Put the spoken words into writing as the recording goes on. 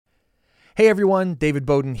Hey everyone, David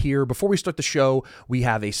Bowden here. Before we start the show, we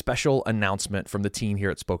have a special announcement from the team here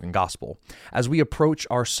at Spoken Gospel. As we approach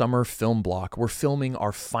our summer film block, we're filming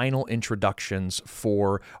our final introductions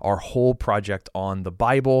for our whole project on the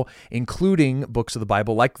Bible, including books of the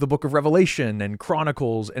Bible like the book of Revelation and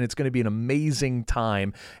Chronicles, and it's going to be an amazing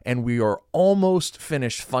time. And we are almost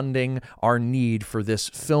finished funding our need for this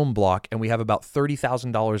film block, and we have about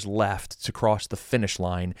 $30,000 left to cross the finish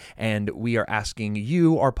line, and we are asking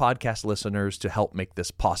you, our podcast listeners, to help make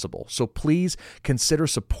this possible. So please consider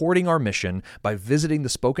supporting our mission by visiting the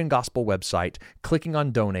Spoken Gospel website, clicking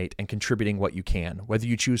on donate, and contributing what you can. Whether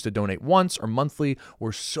you choose to donate once or monthly,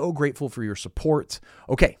 we're so grateful for your support.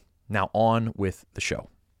 Okay, now on with the show.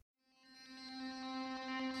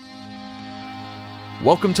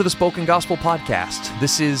 Welcome to the Spoken Gospel Podcast.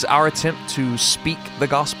 This is our attempt to speak the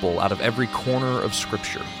gospel out of every corner of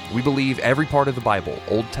Scripture. We believe every part of the Bible,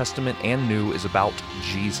 Old Testament and New, is about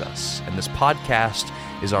Jesus, and this podcast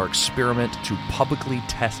is our experiment to publicly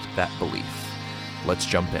test that belief. Let's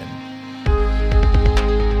jump in.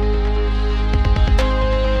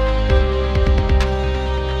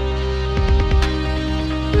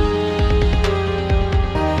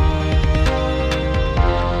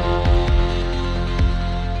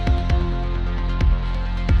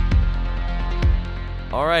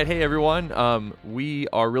 All right, hey everyone. We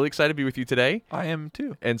are really excited to be with you today. I am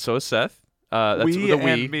too. And so is Seth. That's We the and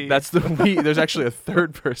we. me. That's the we. There's actually a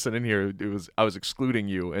third person in here. I was excluding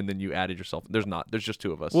you, and then you added yourself. There's not. There's just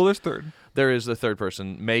two of us. Well, there's third. There is the third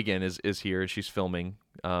person. Megan is here. She's filming,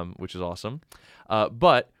 which is awesome.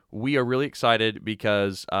 But we are really excited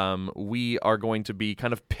because we are going to be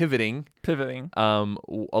kind of pivoting a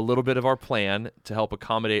little bit of our plan to help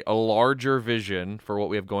accommodate a larger vision for what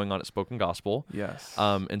we have going on at Spoken Gospel. Yes.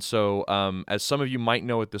 And so, as some of you might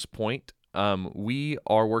know at this point, we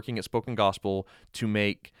are working at Spoken Gospel to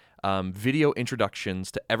make video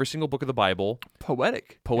introductions to every single book of the Bible.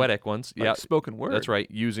 Poetic ones. like yeah. spoken word. That's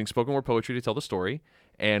right. Using spoken word poetry to tell the story.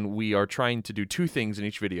 And we are trying to do two things in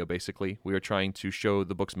each video, basically. We are trying to show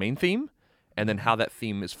the book's main theme and then how that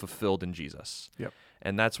theme is fulfilled in Jesus. Yep.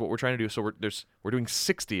 And that's what we're trying to do. So we're doing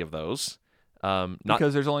 60 of those.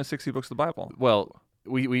 Because there's only 60 books of the Bible. Well,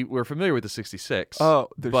 we're familiar with the 66. Oh,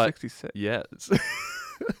 there's but 66. Yes.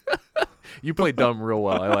 You play dumb real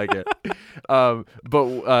well. I like it.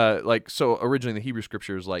 So originally the Hebrew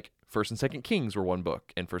scriptures, like 1st and 2nd Kings were one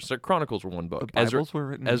book, and 1st and 2nd Chronicles were one book. The Bibles were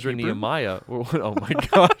written in Ezra, Hebrew? Nehemiah. Oh my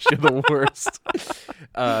gosh, you're the worst.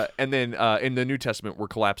 And then in the New Testament, we're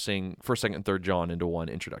collapsing 1st, 2nd, and 3rd John into one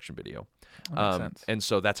introduction video. That makes sense. And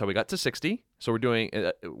so that's how we got to 60. So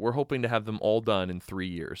we're hoping to have them all done in 3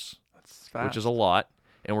 years, That's fast. which is a lot.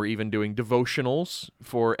 And we're even doing devotionals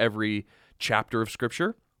for every chapter of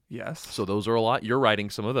Scripture. Yes. So those are a lot. You're writing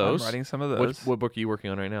some of those. I'm writing some of those. What book are you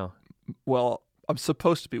working on right now? Well, I'm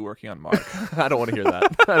supposed to be working on Mark. I don't want to hear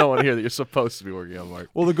that. I don't want to hear that you're supposed to be working on Mark.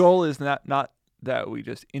 Well, the goal is not that we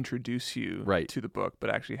just introduce you Right. to the book, but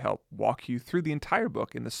actually help walk you through the entire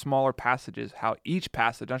book in the smaller passages, how each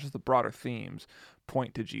passage, not just the broader themes,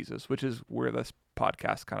 point to Jesus, which is where this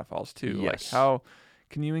podcast kind of falls too. Yes. Like how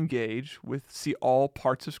can you engage see all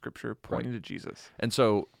parts of Scripture pointing to Jesus? And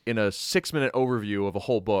so in a 6-minute overview of a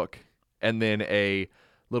whole book and then a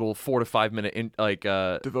little 4 to 5 minute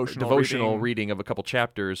devotional reading of a couple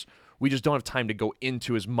chapters, we just don't have time to go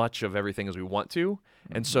into as much of everything as we want to.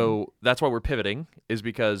 And so that's why we're pivoting, is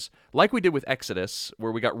because like we did with Exodus,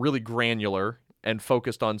 where we got really granular and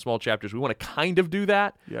focused on small chapters, we want to kind of do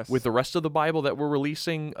that Yes. with the rest of the Bible that we're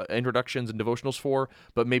releasing introductions and devotionals for,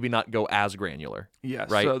 but maybe not go as granular. Yes.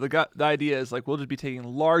 Right. So the idea is like we'll just be taking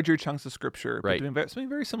larger chunks of Scripture, but Right. doing something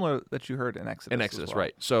very similar that you heard in Exodus. In as Exodus, well.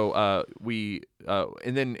 right? So we're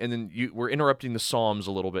interrupting the Psalms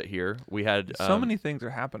a little bit here. We had So many things are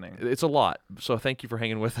happening. It's a lot. So thank you for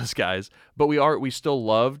hanging with us, guys. But we still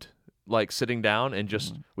loved like sitting down and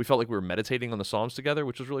just we felt like we were meditating on the Psalms together,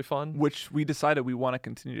 which was really fun. Which we decided we want to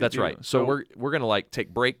continue to That's do. right. So we're gonna like take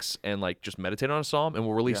breaks and like just meditate on a psalm, and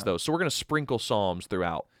we'll release Yeah. those. So we're gonna sprinkle psalms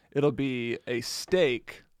throughout. It'll be a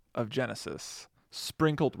steak of Genesis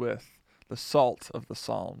sprinkled with the salt of the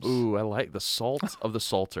Psalms. Ooh, I like the salt of the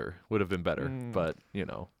Psalter would have been better, but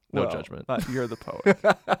no Well, judgment. You're the poet.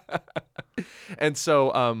 And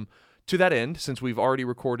so, to that end, since we've already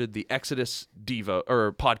recorded the Exodus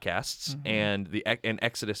podcasts, and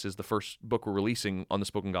Exodus is the first book we're releasing on the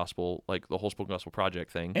Spoken Gospel, like the whole Spoken Gospel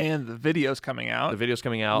project thing. And the video's coming out. The video's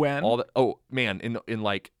coming out. When? In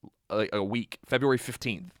like a week, February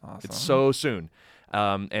 15th. Awesome. It's so soon.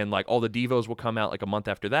 And like all the devos will come out like a month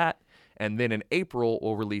after that, and then in April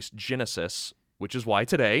we'll release Genesis, which is why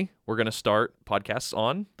today we're going to start podcasts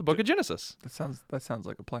on the book of Genesis, That sounds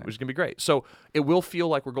like a plan. which is going to be great. So it will feel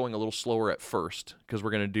like we're going a little slower at first because we're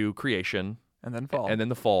going to do creation And then fall. and then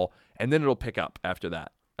the fall, and then it'll pick up after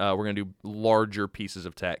that. We're going to do larger pieces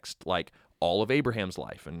of text like all of Abraham's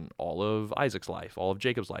life and all of Isaac's life, all of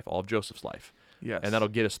Jacob's life, all of Joseph's life. Yes. And that'll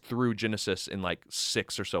get us through Genesis in like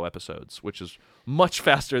 6 or so episodes, which is much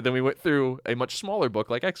faster than we went through a much smaller book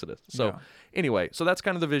like Exodus. So Yeah. anyway, so that's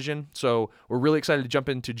kind of the vision. So we're really excited to jump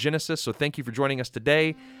into Genesis. So thank you for joining us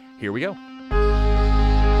today. Here we go.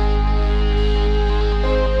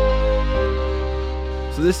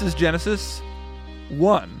 So this is Genesis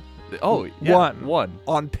 1. Oh, yeah. One. One.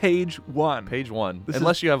 On page 1. Page 1. This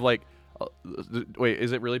Unless you have like, wait,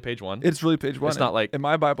 is it really page 1? It's really page 1. It's not like- in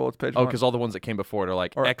my Bible, it's page Oh, 1. because all the ones that came before it are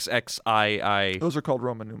like Or- XXII Those are called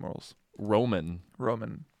Roman numerals. Roman.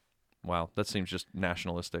 Roman. Wow, that seems just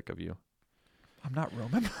nationalistic of you. I'm not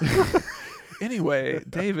Roman. Anyway,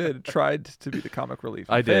 David tried to be the comic relief.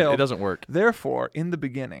 He I did. failed. It doesn't work. Therefore, in the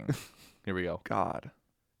beginning, Here we go. God.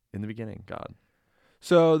 In the beginning, God.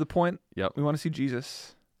 So the point, Yep. we want to see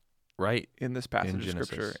Jesus Right. in this passage of Genesis,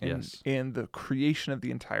 Scripture, yes. in the creation of the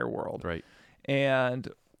entire world. Right. And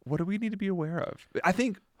what do we need to be aware of? I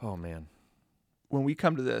think Oh, man. when we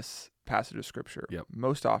come to this passage of Scripture, Yep.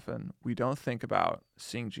 most often we don't think about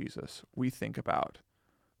seeing Jesus. We think about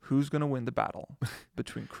who's going to win the battle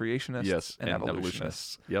between creationists Yes. and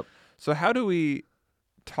evolutionists. Yep. So how do we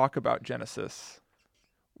talk about Genesis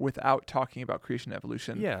without talking about creation and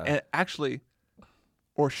evolution? Yeah. And actually,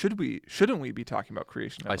 or shouldn't we be talking about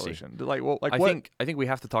creation and I see. evolution? Like, well, like I what? think we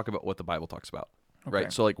have to talk about what the Bible talks about. Okay.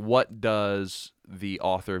 Right. So like what does the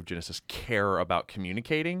author of Genesis care about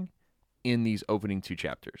communicating in these opening 2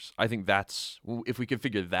 chapters? I think that's, if we could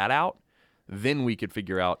figure that out, then we could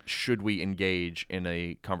figure out, should we engage in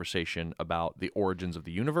a conversation about the origins of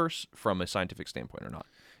the universe from a scientific standpoint or not?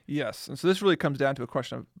 Yes. And so this really comes down to a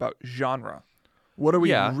question about genre. What are we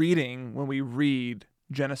Yeah. reading when we read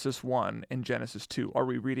Genesis 1 and Genesis 2? Are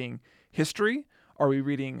we reading history? Are we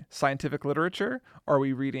reading scientific literature? Are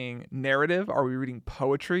we reading narrative? Are we reading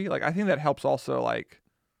poetry? Like, I think that helps also, like,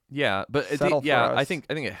 Yeah, but Settle for I us. think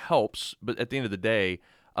it helps, but at the end of the day,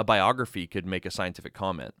 a biography could make a scientific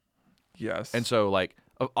comment. yes. And so, like,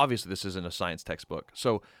 obviously, this isn't a science textbook.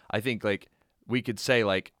 So I think, like, we could say,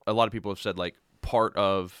 like, a lot of people have said, like, part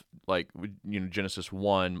of, like, Genesis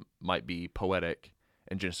 1 might be poetic,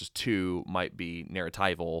 and Genesis 2 might be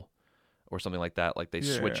narratival, or something like that. Like, they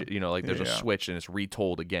Yeah, switch yeah. it, like, there's a Yeah. switch, and it's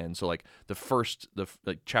retold again. So, like,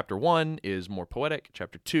 like, chapter 1 is more poetic,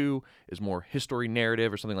 chapter 2 is more history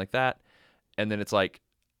narrative, or something like that. And then it's like,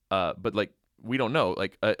 but, like, we don't know.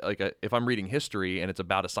 If I'm reading history and it's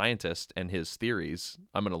about a scientist and his theories,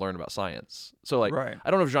 I'm going to learn about science. So, like, Right.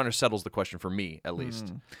 I don't know if genre settles the question for me, at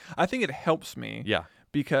least. I think it helps me Yeah.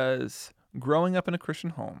 because growing up in a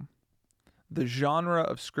Christian home, the genre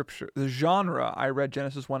of Scripture, the genre I read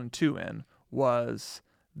Genesis 1 and 2 in was,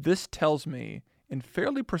 this tells me in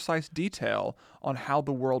fairly precise detail on how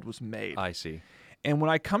the world was made. I see. And when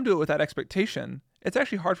I come to it with that expectation, it's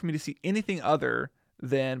actually hard for me to see anything other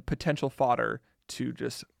than potential fodder to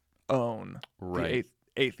just own Right.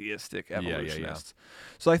 the atheistic yeah, yeah. evolutionists.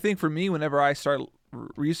 So I think for me, whenever I start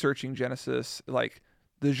researching Genesis, like,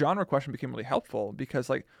 the genre question became really helpful because,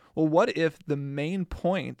 like, well, what if the main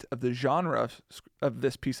point of the genre of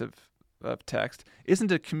this piece of text isn't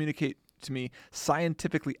to communicate to me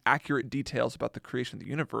scientifically accurate details about the creation of the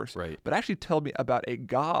universe, Right. but actually tell me about a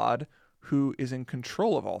God who is in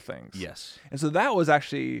control of all things. Yes. And so that was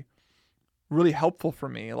actually really helpful for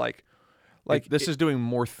me. Like This is doing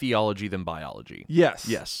more theology than biology. yes,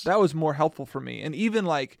 Yes. that was more helpful for me. And even,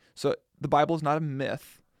 like, so the Bible is not a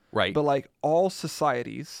myth, Right. but, like, all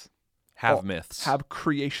societies have myths. have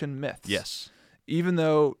creation myths. Yes. Even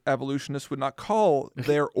though evolutionists would not call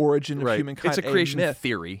their origin of Right. humankind It's a creation myth.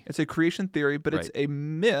 theory. It's a creation theory, but it's a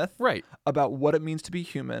myth Right. about what it means to be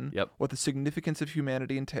human, Yep. what the significance of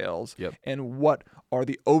humanity entails, Yep. and what are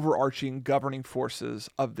the overarching governing forces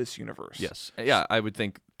of this universe. Yes. Yeah, I would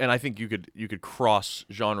think, and I think you could cross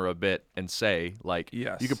genre a bit and say, like,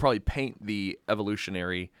 Yes. you could probably paint the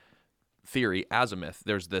evolutionary theory as a myth.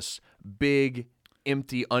 There's this big,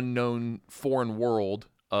 empty, unknown, foreign world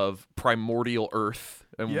of primordial Earth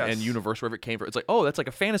and Yes. universe, wherever it came from. It's like, oh, that's like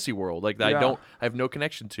a fantasy world, like that Yeah. I have no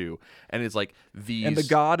connection to, and it's like these. And the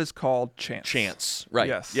god is called Chance. Chance, right?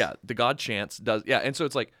 Yes. Yeah, the god Chance does. Yeah, and so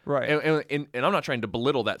it's like, Right. And I'm not trying to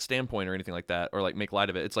belittle that standpoint or anything like that, or like make light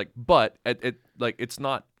of it. It's like, but it's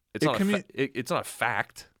not a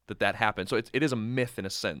fact that happened. So it is a myth in a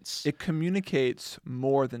sense. It communicates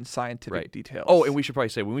more than scientific Right. details. Oh, and we should probably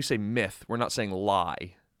say, when we say myth, we're not saying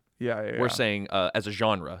lie. Yeah. We're saying as a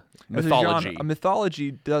genre, As mythology. a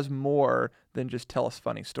mythology does more than just tell us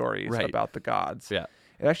funny stories Right. about the gods. Yeah.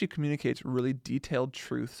 It actually communicates really detailed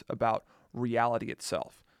truths about reality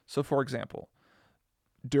itself. So, for example,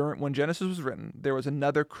 when Genesis was written, there was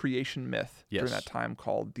another creation myth during Yes. that time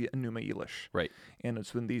called the Enuma Elish. Right. And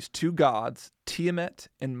it's when these two gods, Tiamat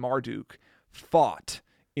and Marduk, fought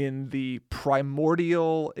in the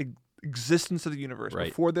primordial existence of the universe. Right.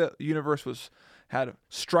 Before the universe had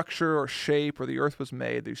structure or shape or the earth was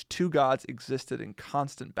made, these two gods existed in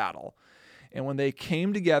constant battle. And when they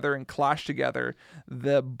came together and clashed together,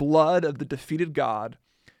 the blood of the defeated god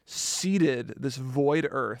seeded this void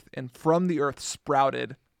earth, and from the earth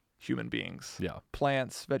sprouted human beings, Yeah.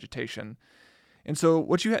 plants, vegetation. And so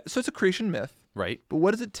so it's a creation myth, Right. but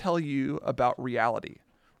what does it tell you about reality?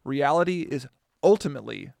 Reality is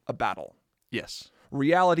ultimately a battle. Yes.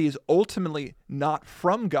 Reality is ultimately not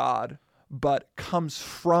from God, but comes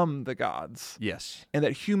from the gods. Yes. And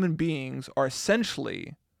that human beings are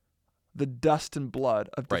essentially the dust and blood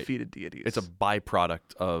of Right. defeated deities. It's a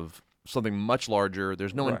byproduct of something much larger.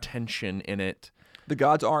 There's no Right. intention in it. The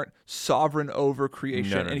gods aren't sovereign over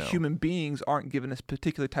creation, No. and human beings aren't given this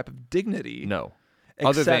particular type of dignity. No.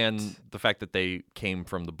 Other than except- the fact that they came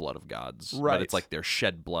from the blood of gods. Right. But it's like their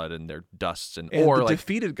shed blood and their dusts and or the like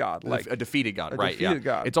defeated god, like a defeated god, a right? defeated Yeah.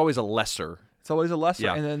 god. It's always a lesser. it's always a lesser.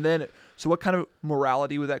 Yeah. And then, so what kind of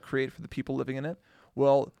morality would that create for the people living in it?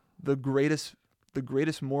 Well, the greatest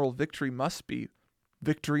moral victory must be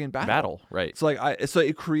victory in battle. Right. It's like so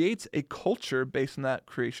it creates a culture based on that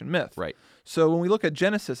creation myth. Right. So when we look at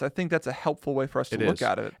Genesis, I think that's a helpful way for us to It look is.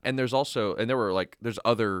 at it. And there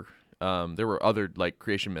were other like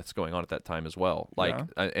creation myths going on at that time as well. Like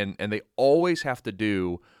and they always have to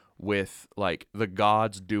do with like the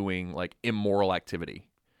gods doing like immoral activity.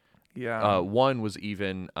 Yeah. One was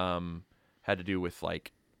even had to do with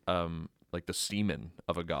like the semen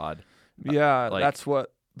of a god. Yeah, like- that's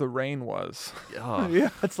what the rain was. Oh, Yeah,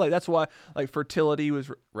 that's why like fertility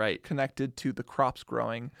was right. connected to the crops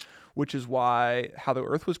growing, which is why how the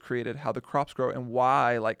earth was created, how the crops grow, and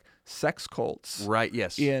why like sex cults Right.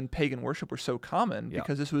 Yes. in pagan worship were so common Yeah.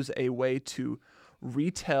 because this was a way to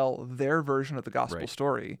retell their version of the gospel Right.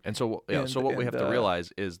 story. And so And- so what we have to and,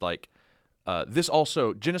 realize is like this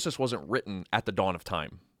also Genesis wasn't written at the dawn of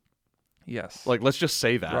time. Yes. Like let's just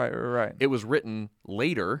say that. Right. It was written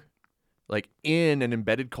later, like in an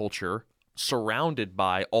embedded culture, surrounded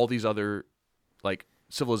by all these other like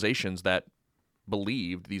civilizations that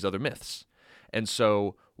believed these other myths. And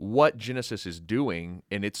so what Genesis is doing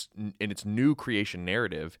in its new creation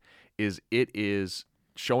narrative is it is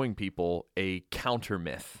showing people a counter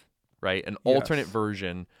myth, right? An Yes. alternate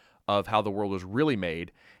version of how the world was really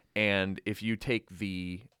made. And if you take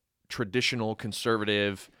the traditional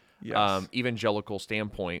conservative Yes. evangelical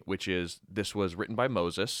standpoint, which is this was written by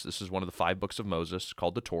Moses, this is one of the 5 books of Moses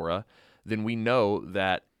called the Torah, then we know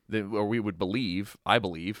that, or we would believe, I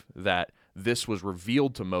believe, that this was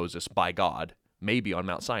revealed to Moses by God, maybe on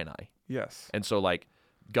Mount Sinai. Yes. And so, like,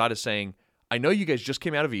 God is saying, I know you guys just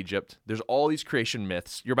came out of Egypt. There's all these creation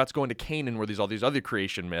myths. You're about to go into Canaan where there's all these other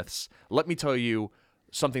creation myths. Let me tell you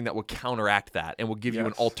something that will counteract that and will give you an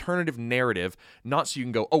Yes. alternative narrative, not so you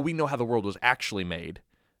can go, oh, we know how the world was actually made.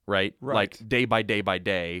 Right? Right. Like day by day by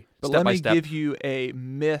day, But step let by me step. give you a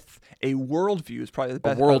myth, a worldview is probably the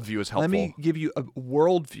best. worldview is Let me helpful. give you a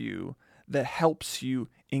worldview that helps you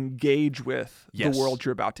engage with Yes. the world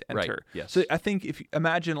you're about to Right, enter. yes. So I think if you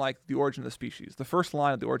imagine like the origin of the species, the first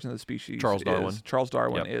line of the origin of the species Charles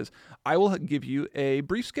Darwin. Yep. is, I will give you a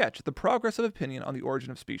brief sketch, the progress of opinion on the origin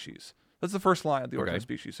of species. That's the first line of the origin Okay. of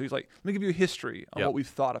species. So he's like, let me give you a history on Yep. what we've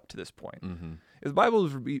thought up to this point. Mm-hmm. If the Bible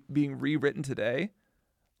is being rewritten today,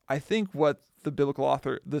 I think what the biblical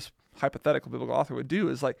author, this hypothetical biblical author would do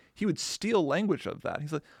is like, he would steal language of that.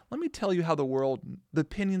 He's like, let me tell you how the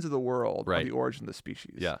opinions of the world are Right. the origin of the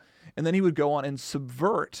species. Yeah. And then he would go on and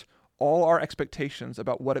subvert all our expectations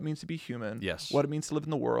about what it means to be human, Yes. what it means to live in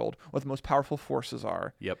the world, what the most powerful forces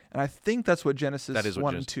are. Yep. And I think that's what Genesis That is what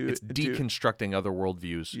wanted Genesis, to it's do. deconstructing other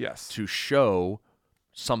worldviews Yes. to show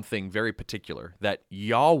something very particular, that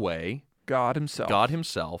Yahweh, God himself. God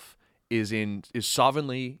himself, is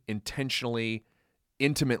sovereignly, intentionally,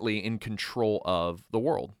 intimately in control of the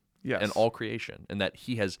world Yes. and all creation, and that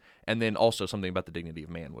he has, and then also something about the dignity of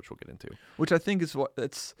man, which we'll get into. Which I think is what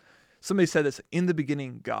somebody said this, in the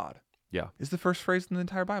beginning, God. Yeah. Is the first phrase in the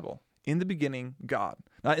entire Bible. In the beginning, God.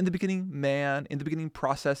 Not in the beginning, man, in the beginning,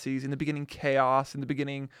 processes, in the beginning, chaos, in the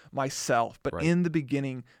beginning, myself, but Right. in the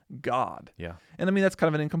beginning, God. Yeah. And I mean, that's kind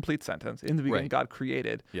of an incomplete sentence. In the beginning, Right. God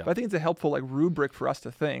created. Yeah. But I think it's a helpful like rubric for us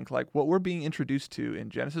to think, like what we're being introduced to in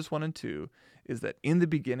Genesis 1 and 2 is that in the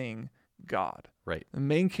beginning, God. Right. The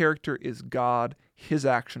main character is God, his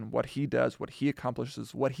action, what he does, what he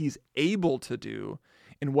accomplishes, what he's able to do,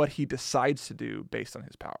 and what he decides to do based on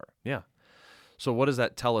his power. Yeah. So what does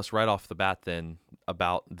that tell us right off the bat then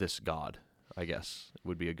about this God? I guess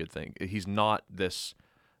would be a good thing. He's not this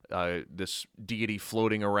this deity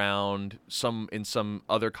floating around in some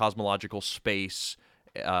other cosmological space,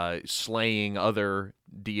 slaying other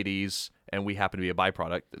deities, and we happen to be a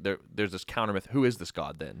byproduct. There's this counter myth. Who is this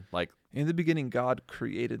God then? Like, In the beginning, God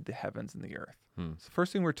created the heavens and the earth. Hmm. So the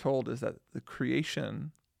first thing we're told is that the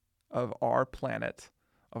creation of our planet,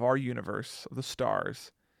 of our universe, of the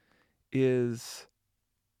stars, is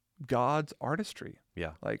God's artistry.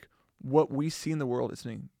 yeah, Like what we see in the world is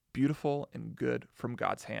something beautiful and good from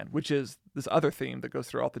God's hand, which is this other theme that goes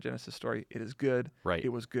throughout the Genesis story. It is good. right. It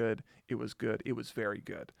was good. It was good. It was very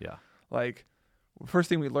good. Yeah, Like, the first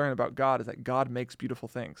thing we learn about God is that God makes beautiful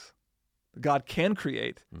things. God can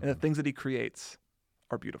create, and the Mhm. things that he creates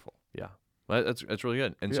are beautiful. yeah. Well, that's really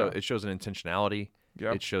good. And so Yeah. it shows an intentionality.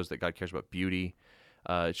 Yeah. It shows that God cares about beauty.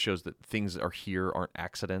 It shows that things that are here aren't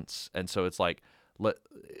accidents. And so it's like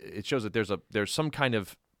it shows that there's some kind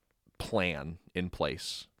of plan in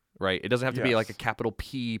place, right? It doesn't have to be like a Yes. capital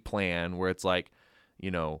P plan where it's like,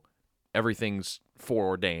 everything's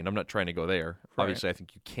foreordained. I'm not trying to go there. Right. Obviously, I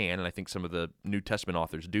think you can, and I think some of the New Testament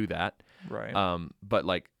authors do that. Right. But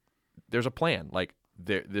like, there's a plan. Like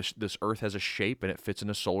this Earth has a shape and it fits in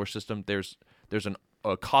a solar system. There's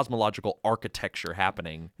a cosmological architecture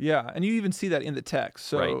happening. Yeah, and you even see that in the text.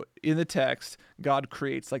 So Right. in the text, God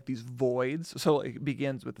creates like these voids. So it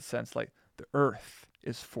begins with the sense like the earth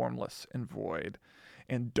is formless and void,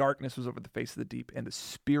 and darkness was over the face of the deep, and the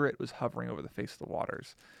Spirit was hovering over the face of the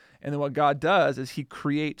waters. And then what God does is he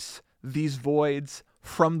creates these voids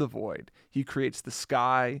from the void. He creates the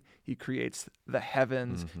sky, he creates the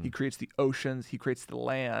heavens, he creates the oceans, he creates the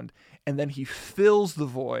land, and then he fills the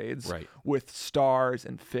voids Right. with stars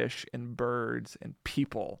and fish and birds and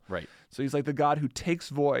people. Right. So he's like the God who takes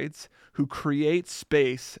voids, who creates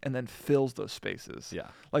space, and then fills those spaces. Yeah.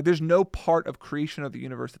 Like there's no part of creation of the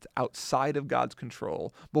universe that's outside of God's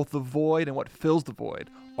control. Both the void and what fills the void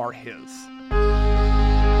are his.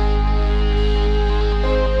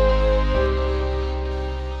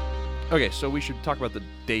 Okay, so we should talk about the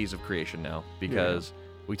days of creation now, because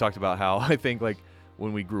we talked about how I think like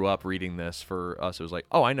when we grew up reading this, for us it was like,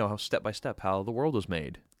 oh, I know how step by step how the world was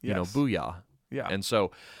made. Yes. Booyah. Yeah. And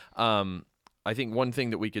so I think one thing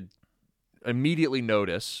that we could immediately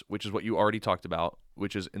notice, which is what you already talked about,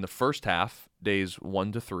 which is in the first half, days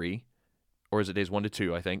 1 to 3, or is it days 1 to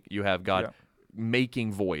 2, I think, you have God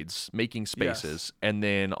making voids, making spaces, and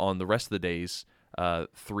then on the rest of the days,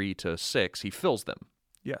 3 to 6, he fills them.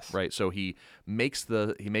 Yes. Right, so he makes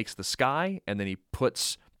the sky, and then he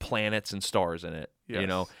puts planets and stars in it.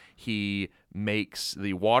 Yes. He makes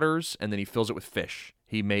the waters, and then he fills it with fish.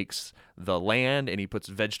 He makes the land, and he puts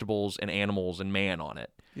vegetables and animals and man on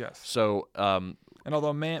it. Yes. So, And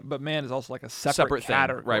although man is also like a separate thing.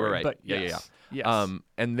 category. Right. But Yeah. yes.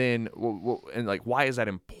 And then, and like, why is that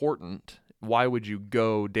important? Why would you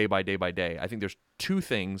go day by day by day? I think there's two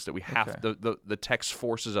things that we have. Okay. The text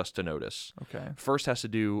forces us to notice. Okay. First has to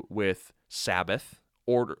do with Sabbath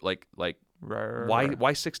order, like Right.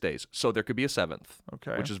 why 6 days? So there could be a seventh,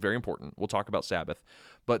 Okay. which is very important. We'll talk about Sabbath,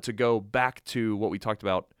 but to go back to what we talked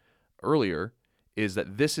about earlier is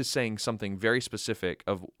that this is saying something very specific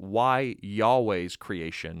of why Yahweh's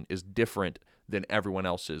creation is different than everyone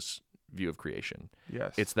else's view of creation.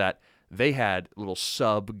 Yes. It's that they had little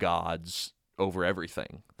sub-gods over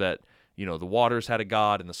everything. That, the waters had a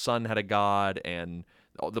god and the sun had a god, and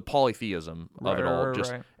the polytheism of it all.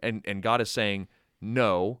 Right. And God is saying,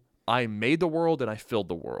 no, I made the world and I filled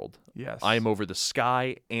the world. Yes. I'm over the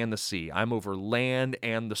sky and the sea. I'm over land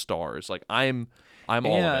and the stars. Like I'm all of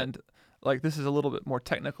it. And like this is a little bit more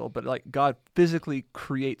technical, but like God physically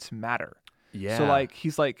creates matter. Yeah. So like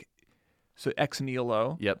he's like, so ex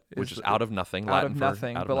nihilo. Yep, which is out of nothing. Out Latin of for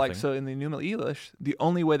nothing. out of But like, nothing. so in the Pneuma Elish, the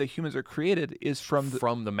only way that humans are created is from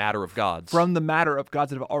the matter of gods. the matter of gods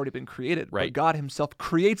that have already been created. Right. But God himself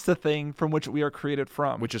creates the thing from which we are created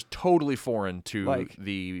from. which is totally foreign to Like-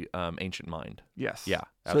 the ancient mind. yes. Yeah,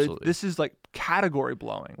 So absolutely. this is like category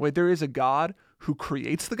blowing. Wait, there is a God who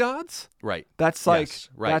creates the gods? Right. That's like, Yes,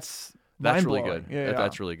 right. that's That's really mind-blowing. good. Yeah.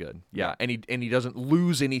 That's really good. Yeah. And he doesn't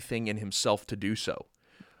lose anything in himself to do so.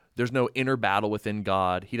 There's no inner battle within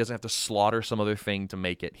God. He doesn't have to slaughter some other thing to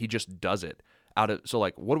make it. He just does it. So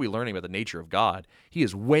like, what are we learning about the nature of God? He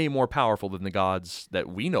is way more powerful than the gods that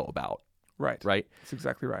we know about. Right. Right. That's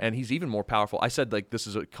exactly right. And he's even more powerful. I said like this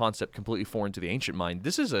is a concept completely foreign to the ancient mind.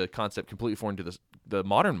 This is a concept completely foreign to the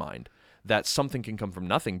modern mind. That something can come from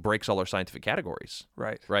nothing breaks all our scientific categories.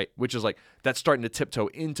 Right. Right. Which is like that's starting to tiptoe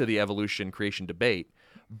into the evolution creation debate.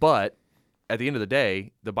 But at the end of the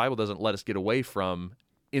day, the Bible doesn't let us get away from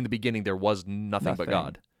in the beginning there was nothing but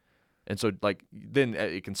God. And so, like, then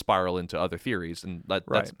it can spiral into other theories, and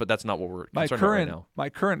that's not what we're concerned about right now. My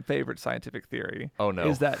current favorite scientific theory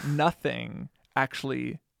is that nothing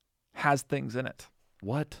actually has things in it.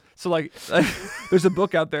 What? So, like there's a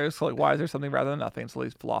book out there, so like, why is there something rather than nothing? So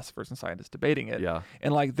these philosophers and scientists debating it. Yeah.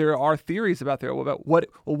 And like, there are theories about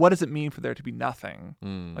what does it mean for there to be nothing?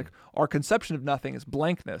 Like, our conception of nothing is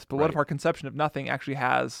blankness, but what if our conception of nothing actually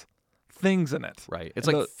has things in it? Right. It's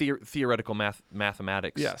like theoretical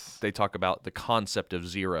mathematics. Yes. They talk about the concept of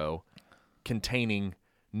zero containing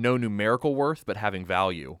no numerical worth, but having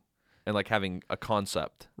value and like having a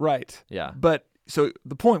concept. Right. Yeah. But so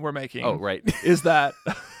the point we're making is that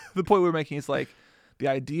the point we're making is like the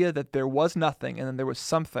idea that there was nothing and then there was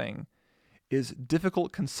something is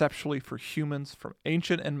difficult conceptually for humans from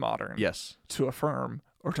ancient and modern to affirm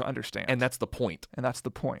or to understand. And that's the point.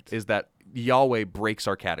 Is that Yahweh breaks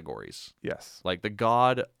our categories. Yes. Like the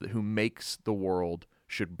God who makes the world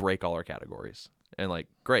should break all our categories. And like,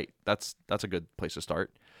 great. That's a good place to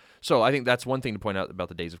start. So I think that's one thing to point out about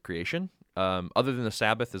the days of creation. Other than the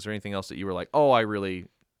Sabbath, is there anything else that you were like, oh, I really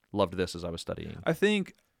loved this as I was studying? I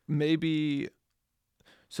think maybe...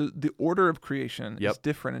 So the order of creation is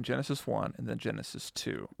different in Genesis 1 and then Genesis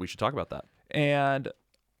 2. We should talk about that. And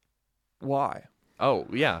why? Oh,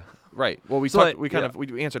 yeah. Right. Well, we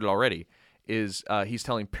answered it already. Is he's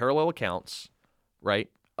telling parallel accounts, right?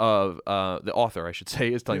 Of the author, I should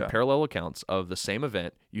say, is telling parallel accounts of the same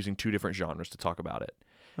event using two different genres to talk about it.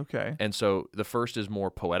 Okay. And so the first is more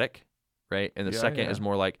poetic, right? And the second is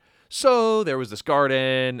more like, so there was this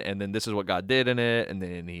garden, and then this is what God did in it, and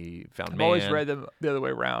then he found man. I've always read them the other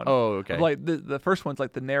way around. Oh, okay. Like the first one's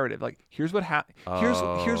like the narrative, like here's what happened,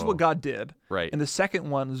 here's what God did, right? And the second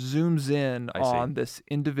one zooms in on this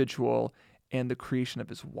individual and the creation of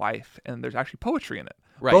his wife, and there's actually poetry in it.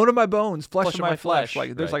 Right. Bone of my bones, flesh of my flesh.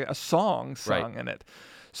 Like there's like a song sung in it.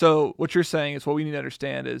 So what you're saying is what we need to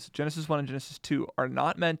understand is Genesis 1 and Genesis 2 are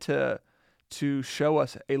not meant to show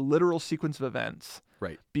us a literal sequence of events.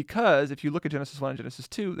 Right. Because if you look at Genesis 1 and Genesis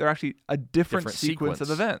 2, they're actually a different sequence of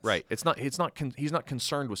events. Right. He's not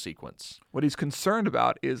concerned with sequence. What he's concerned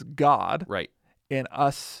about is God. Right. And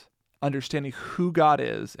us understanding who God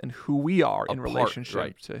is and who we are in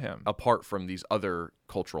relationship to him. Apart from these other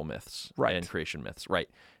cultural myths and creation myths. Right.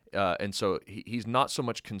 And so he's not so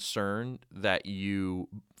much concerned that you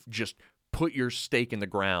just put your stake in the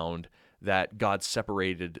ground that God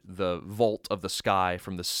separated the vault of the sky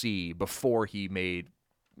from the sea before he made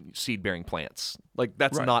seed-bearing plants. Like,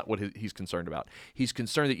 that's not what he's concerned about. He's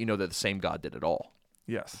concerned that you know that the same God did it all.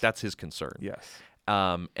 Yes. That's his concern. Yes.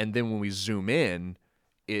 And then when we zoom in,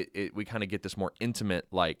 we kind of get this more intimate,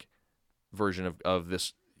 like, version of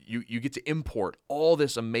this. You get to import all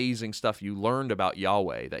this amazing stuff you learned about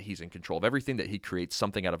Yahweh, that he's in control of everything, that he creates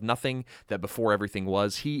something out of nothing, that before everything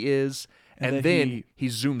was, he is. And then he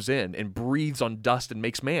zooms in and breathes on dust and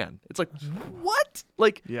makes man. It's like, what?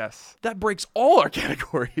 Like, yes, that breaks all our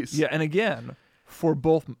categories. Yeah, and again, for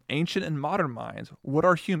both ancient and modern minds, what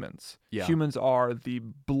are humans? Yeah. Humans are the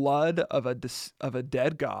blood of a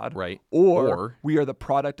dead god, right? Or we are the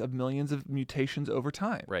product of millions of mutations over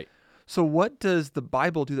time, right? So what does the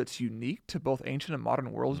Bible do that's unique to both ancient and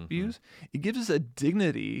modern worldviews? It gives us a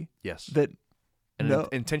dignity, that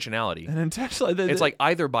intentionality. An intentionality. It's like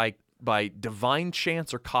either by divine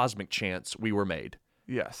chance or cosmic chance we were made.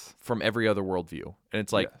 Yes. From every other worldview. And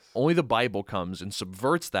it's like only the Bible comes and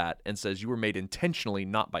subverts that and says you were made intentionally,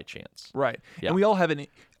 not by chance. Right. Yeah. And we all have an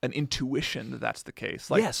intuition that that's the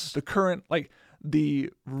case. Like the current, like the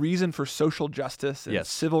reason for social justice and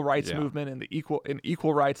civil rights movement and the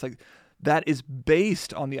equal rights, like that is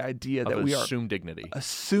based on the idea that we are assumed dignity.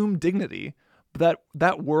 Assumed dignity. But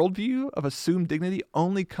that worldview of assumed dignity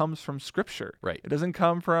only comes from Scripture. Right. It doesn't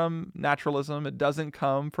come from naturalism. It doesn't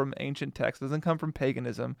come from ancient texts. It doesn't come from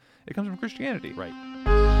paganism. It comes from Christianity. Right.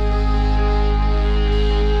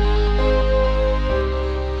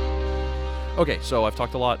 Okay, so I've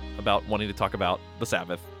talked a lot about wanting to talk about the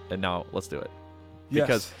Sabbath, and now let's do it.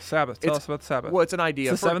 Because Sabbath. Tell us about the Sabbath. Well, it's an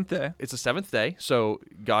idea. It's the seventh day. It's the seventh day. So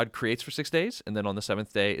God creates for 6 days, and then on the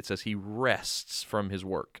seventh day, it says he rests from his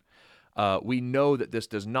work. We know that this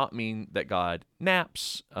does not mean that God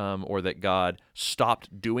naps or that God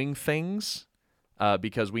stopped doing things,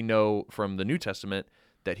 because we know from the New Testament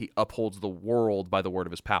that he upholds the world by the word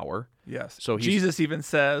of his power. Yes. So Jesus even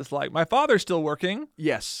says, like, my Father's still working.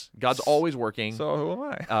 Yes, God's always working. So who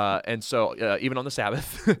am I? And so even on the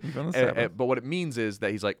Sabbath. Even on the Sabbath. But what it means is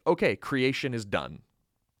that he's like, okay, creation is done.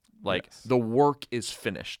 Like, Yes. the work is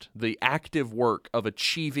finished. The active work of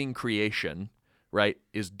achieving creation, right,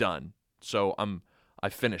 is done. So I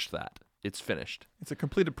finished that. It's finished. It's a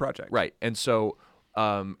completed project. Right. And so,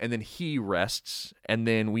 and then he rests. And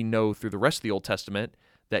then we know through the rest of the Old Testament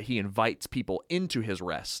that he invites people into his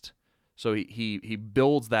rest. So he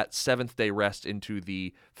builds that seventh-day rest into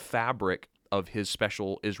the fabric of his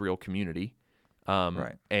special Israel community,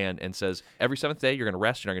 Right. and says, every seventh day you're going to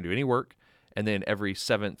rest, you're not going to do any work, and then every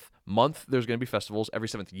seventh month there's going to be festivals, every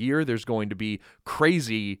seventh year there's going to be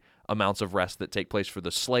crazy amounts of rest that take place for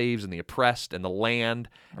the slaves and the oppressed and the land.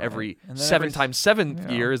 Right. Every And then seven every- times seventh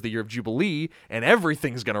yeah. year is the year of Jubilee, and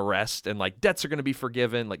everything's going to rest, and like debts are going to be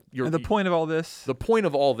forgiven. Like And the point of all this, the point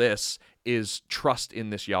of all this is trust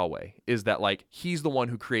in this Yahweh, is that like he's the one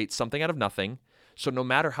who creates something out of nothing. So no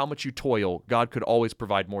matter how much you toil, God could always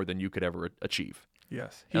provide more than you could ever achieve.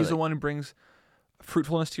 yes, he's the one who brings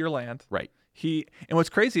fruitfulness to your land. Right. And what's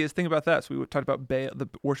crazy is, think about that. So we talked about Baal, the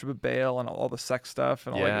worship of Baal, and all the sex stuff,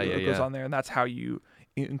 and all that goes on there. And that's how you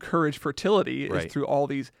encourage fertility, Right. is through all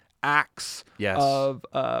these acts Yes. of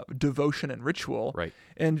devotion and ritual. Right.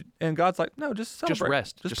 And God's like, no, just celebrate, Just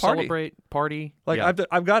rest. just Party. celebrate, party. Like Yeah.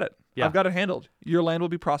 I've got it. Yeah. I've got it handled. Your land will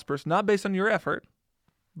be prosperous, not based on your effort,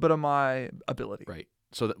 but on my ability. Right.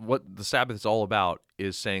 So that what the Sabbath is all about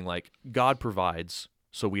is saying like God provides,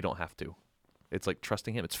 so we don't have to. It's like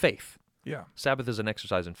trusting Him. It's faith. Yeah. Sabbath is an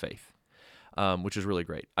exercise in faith, which is really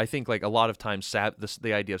great. I think like a lot of times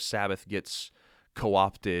the idea of Sabbath gets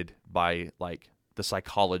co-opted by like the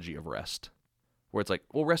psychology of rest, where it's like,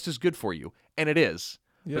 well, rest is good for you, and it is,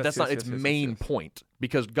 but that's not its main point,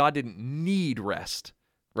 because God didn't need rest,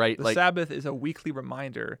 right? The like Sabbath is a weekly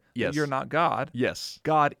reminder Yes. that you're not God. yes,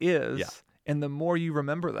 God is. Yeah. And the more you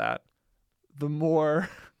remember that, the more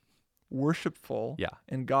worshipful Yeah.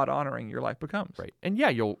 and God honoring your life becomes. right, and yeah,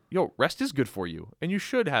 you'll rest is good for you, and you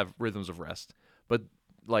should have rhythms of rest, but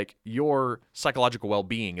like your psychological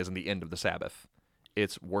well-being isn't the end of the Sabbath.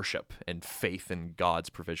 It's worship and faith in God's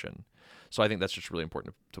provision. So I think that's just really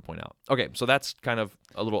important to point out. Okay, so that's kind of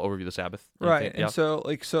a little overview of the Sabbath. Right. Anything- And so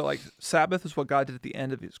Sabbath is what God did at the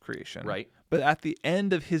end of his creation. Right. But at the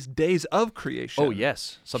end of his days of creation. Oh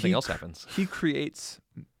yes, something he else cr- happens. He creates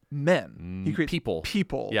men. He creates People.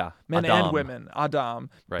 People. Yeah. Men Adam. and women. Adam.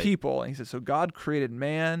 Right. People. And he says, so God created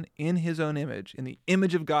man in his own image. In the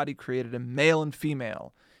image of God, he created him, male and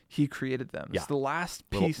female. He created them. Yeah. It's the last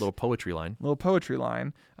Little, piece. little poetry line. Little poetry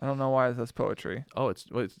line. I don't know why that's poetry. Oh, it's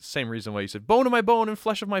the same reason why you said bone of my bone and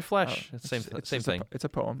flesh of my flesh. Oh, it's same it's same just a thing. it's a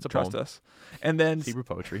poem. It's a Trust poem. us. And then Hebrew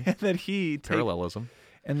poetry. and then he takes Parallelism.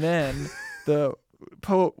 and then the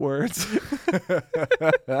poet words.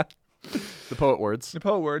 The poet words. The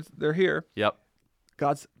poet words, they're here. Yep.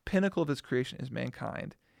 God's pinnacle of his creation is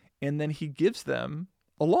mankind. And then he gives them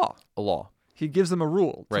a law. A law. He gives them a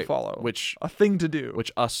rule to Right. follow. Which a thing to do.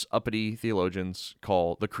 us uppity theologians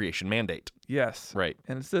call the creation mandate. Yes. Right.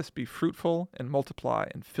 And it's this: be fruitful and multiply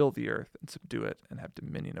and fill the earth and subdue it and have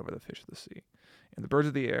dominion over the fish of the sea and the birds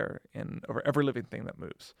of the air and over every living thing that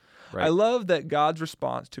moves. Right. I love that God's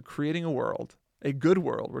response to creating a world, a good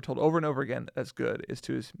world, we're told over and over again that's good, is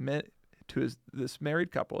to this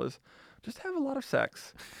married couple is just have a lot of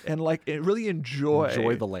sex and really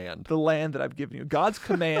enjoy the land. the land that I've given you. God's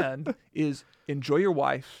command is enjoy your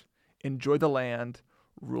wife, enjoy the land,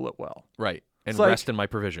 rule it well. Right. And It's like- rest in my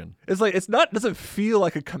provision. It's like doesn't feel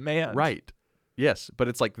like a command. Right. Yes, but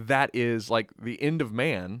it's like that is like the end of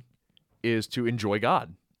man is to enjoy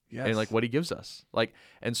God Yes. and like what He gives us. Like,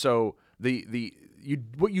 and so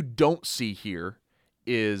what you don't see here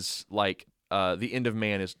is like the end of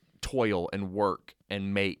man is toil and work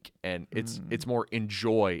and make, and it's more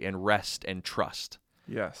enjoy and rest and trust.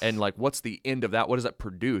 Yes. And like, what's the end of that? What does that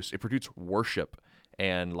produce? It produces worship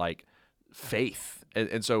and like faith.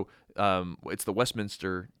 And so it's the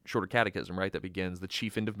Westminster Shorter Catechism, right? That begins, the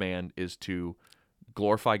chief end of man is to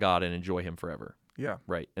glorify God and enjoy Him forever. yeah.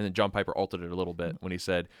 Right. And then John Piper altered it a little bit when he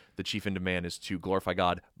said the chief end of man is to glorify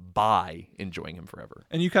God by enjoying Him forever.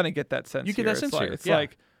 And you kind of get that sense. You get here. that sense it's like, here, It's yeah.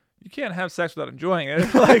 like you can't have sex without enjoying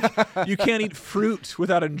it. Like you can't eat fruit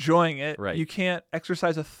without enjoying it. Right. You can't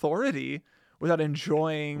exercise authority without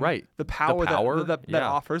enjoying Right. the power, that yeah.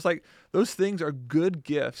 offers. Like those things are good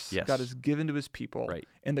gifts Yes. God has given to His people. Right.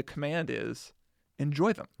 And the command is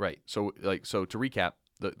enjoy them. Right. So to recap,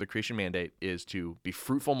 the creation mandate is to be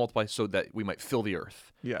fruitful and multiply so that we might fill the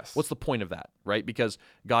earth. Yes. What's the point of that, right? Because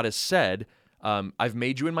God has said, I've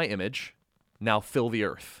made you in my image, now fill the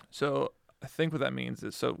earth. So I think what that means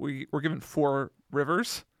is, so we're given 4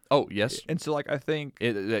 rivers. Oh, yes. And so, like, I think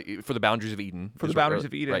For the boundaries of Eden. for the boundaries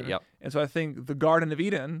of Eden. Right, yep. And so I think the Garden of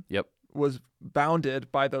Eden Yep. was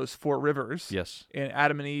bounded by those 4 rivers. Yes. And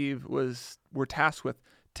Adam and Eve were tasked with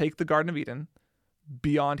take the Garden of Eden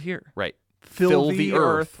beyond here. Right. Fill the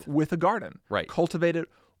earth with a garden. Right. Cultivate it,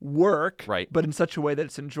 work, Right. but in such a way that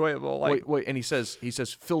it's enjoyable. Like, Wait, and he says,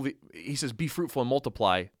 be fruitful and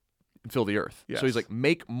multiply and fill the earth. Yes. So he's like,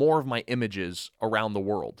 make more of my images around the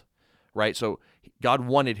world, right? So God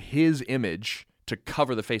wanted his image to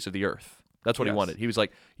cover the face of the earth. That's what he Yes. wanted. He was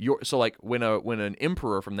like, so like when an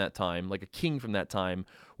emperor from that time, like a king from that time,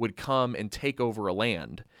 would come and take over a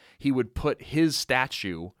land, he would put his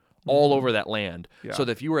statue all over that land, Yeah. so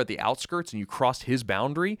that if you were at the outskirts and you crossed his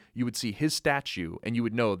boundary, you would see his statue and you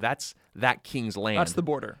would know that's that king's land. that's the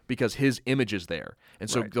border. Because his image is there. And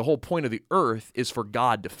so Right. the whole point of the earth is for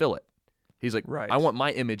God to fill it. He's like, Right. I want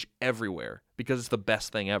my image everywhere because it's the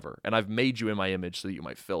best thing ever. And I've made you in my image so that you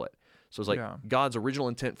might fill it. So it's like Yeah. God's original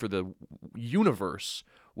intent for the universe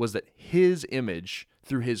was that his image,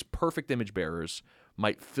 through his perfect image bearers,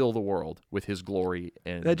 might fill the world with his glory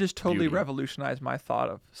and That just totally beauty. revolutionized my thought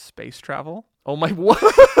of space travel. Oh my, what?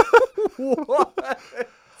 What?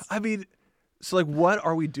 I mean, so like, what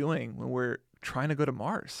are we doing when we're trying to go to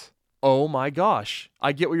Mars? Oh my gosh.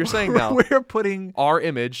 I get what you're saying now. We're putting Our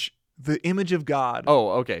image. the image of God. Oh,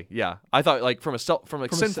 okay. Yeah. I thought like from a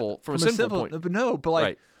sinful point. But no, but like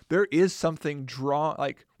Right. there is something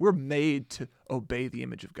like we're made to obey the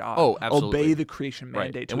image of God. Oh, absolutely. Obey the creation Right.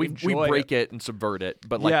 mandate. And to we enjoy break it. it and subvert it.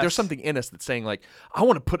 But like Yes. there's something in us that's saying like, I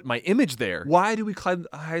want to put my image there. Why do we climb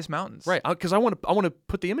the highest mountains? Right. Because I want to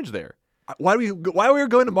put the image there. Why are we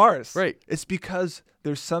going to Mars? Right. It's because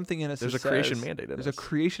there's something in us. There's that a creation says- mandate in There's us. a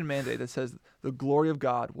creation mandate that says the glory of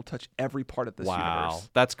God will touch every part of this universe.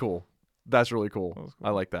 That's cool. That's really cool.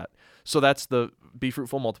 I like that. So that's the be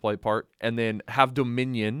fruitful, multiply part, and then have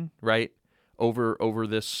dominion, right, over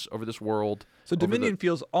this world. So dominion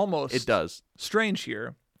feels almost It does. strange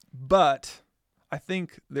here, but I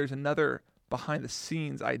think there's another behind the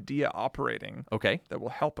scenes idea operating Okay. that will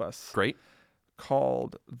help us, Great.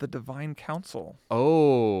 called the divine council.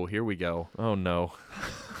 Oh, here we go. Oh no.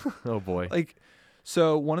 Oh boy. Like,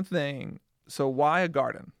 so why a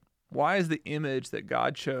garden? Why is the image that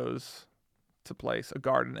God chose to place a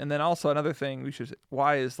garden? And then also another thing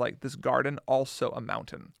why is like this garden also a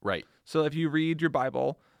mountain? Right. So if you read your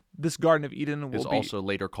Bible, this Garden of Eden will Is be also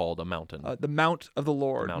later called a mountain. the Mount of the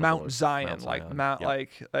Lord, Mount of the Mount Lord. Zion, Mount like Zion. Mount, Yep.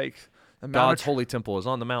 like the Mount God's of holy temple is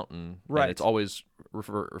on the mountain. Right. And it's always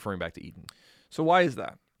referring back to Eden. So why is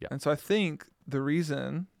that? Yeah. And so I think the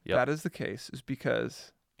reason Yep. that is the case is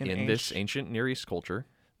because In this ancient Near East culture.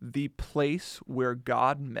 the place where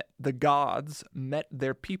the gods met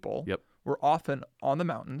their people Yep. were often on the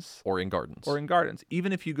mountains Or in gardens. or in gardens.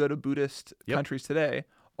 Even if you go to Buddhist Yep. countries today,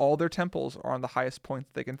 all their temples are on the highest point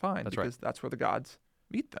that they can find That's right. because that's where the gods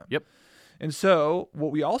meet them. Yep. And so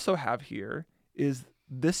what we also have here is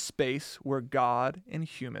this space where God and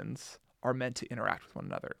humans are meant to interact with one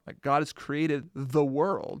another. Like God has created the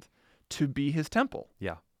world to be his temple.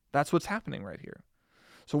 Yeah. That's what's happening right here.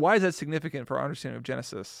 So why is that significant for our understanding of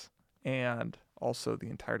Genesis and also the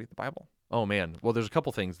entirety of the Bible? Oh man. Well, there's a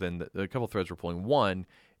couple things then. A couple threads we're pulling. One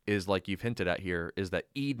is like you've hinted at here is that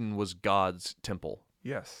Eden was God's temple.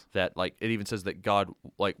 Yes. That like it even says that God,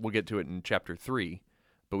 like we'll get to it in chapter 3,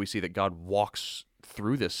 but we see that God walks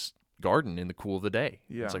through this garden in the cool of the day.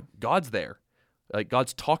 Yeah. It's like God's there. Like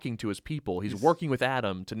God's talking to his people. He's working with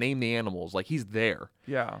Adam to name the animals. Like he's there.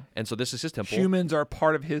 Yeah. And so this is his temple. Humans are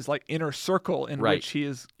part of his like inner circle in Right. which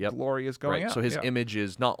his Yep. glory is going Right. out. So his Yeah. image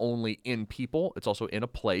is not only in people, it's also in a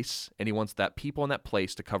place, and he wants that people in that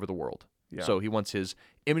place to cover the world. Yeah. So he wants his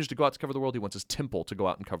image to go out to cover the world. He wants his temple to go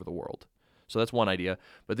out and cover the world. So that's one idea.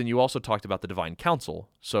 But then you also talked about the divine council,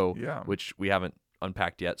 Yeah. which we haven't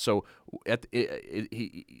unpacked yet. So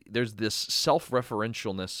there's this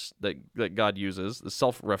self-referentialness that God uses, the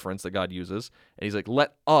self-reference that God uses, and he's like,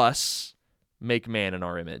 let us make man in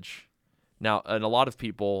our image. Now, and a lot of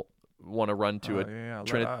people want to run to let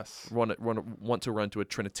us. want to run to a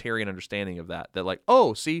Trinitarian understanding of that. That like,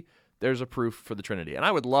 oh, see, there's a proof for the Trinity, and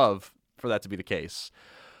I would love for that to be the case,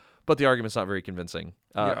 but the argument's not very convincing.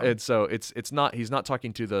 And so it's not. He's not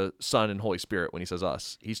talking to the Son and Holy Spirit when he says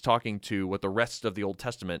us. He's talking to what the rest of the Old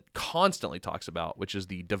Testament constantly talks about, which is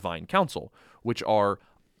the divine council, which are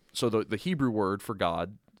so the Hebrew word for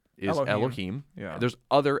God is Elohim. Yeah. There's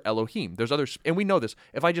other Elohim. There's others, and we know this.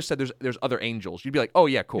 If I just said there's other angels, you'd be like, oh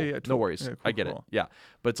yeah, cool, Yeah, no cool. worries, Yeah, cool, I get cool. it. Yeah,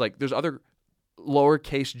 but it's like there's other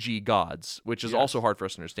lowercase g gods, which is Yes. also hard for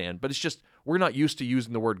us to understand. But it's just we're not used to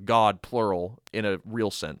using the word God plural in a real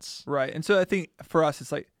sense. Right. And so I think for us,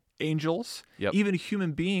 it's like angels, Yep. even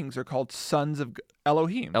human beings are called sons of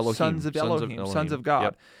Elohim, Elohim, sons of Elohim, sons of God.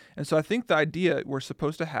 Yep. And so I think the idea we're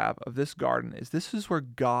supposed to have of this garden is this is where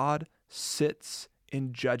God sits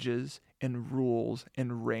and judges and rules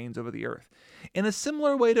and reigns over the earth. In a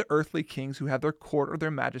similar way to earthly kings who have their court or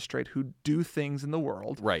their magistrate who do things in the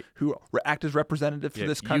world, Right. who act as representative for Yeah,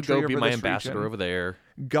 this country you go or be for my this ambassador region. over there.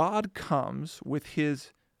 God comes with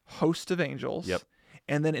his host of angels Yep.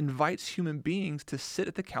 and then invites human beings to sit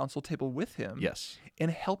at the council table with him Yes.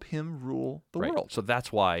 and help him rule the Right. world. So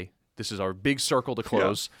that's why this is our big circle to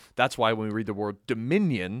close. That's why when we read the word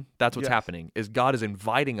dominion, that's what's Yes. happening, is God is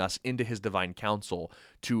inviting us into his divine council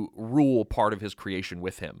to rule part of his creation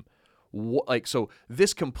with him. So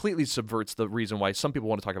this completely subverts the reason why some people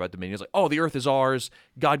want to talk about dominion. It's like, oh, the earth is ours.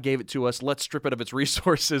 God gave it to us. Let's strip it of its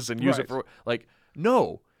resources and use it Right. for, like,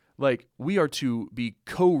 no. Like, we are to be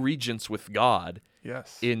co-regents with God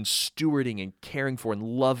Yes. in stewarding and caring for and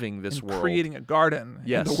loving this and world. creating a garden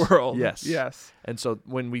Yes. in the world. Yes. Yes. And so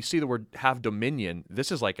when we see the word have dominion,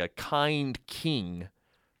 this is like a kind king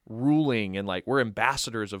ruling, and like we're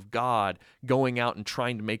ambassadors of God going out and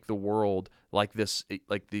trying to make the world like this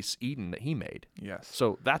Eden that he made. Yes.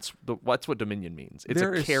 So that's what dominion means. It's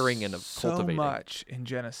There a is caring and a so cultivating. much in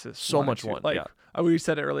Genesis. So 1 and much 2. one, Like yeah. we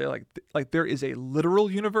said it earlier, like there is a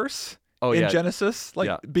literal universe Oh, in yeah. Genesis, like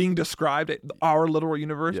Yeah. being described, our literal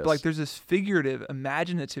universe. Yes. But like there's this figurative,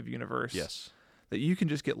 imaginative universe Yes. that you can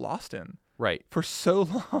just get lost in Right. for so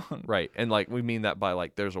long. Right. And like we mean that by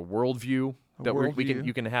like there's a worldview that worldview.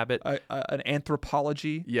 you can inhabit. An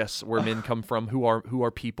anthropology. Yes, where men come from, who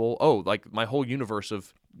are people. Oh, like my whole universe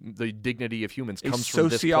of the dignity of humans A comes from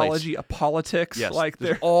this place. sociology, a politics. Yes, like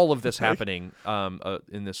there's there. all of this happening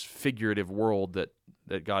in this figurative world that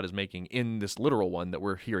God is making in this literal one that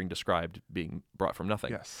we're hearing described being brought from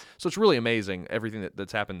nothing. Yes. So it's really amazing everything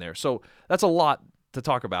that's happened there. So that's a lot to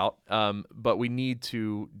talk about, but we need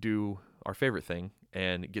to do our favorite thing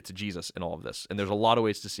and get to Jesus in all of this. And there's a lot of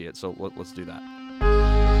ways to see it, so let's do that.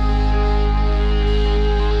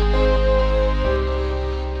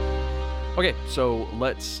 Okay, so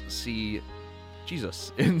let's see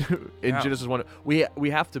Jesus in Yeah. Genesis 1. We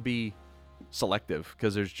have to be selective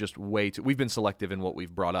because there's just we've been selective in what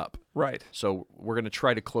we've brought up. Right. So we're going to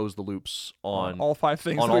try to close the loops on all five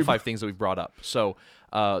things. on that all we've- five things that we've brought up. So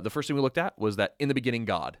the first thing we looked at was that in the beginning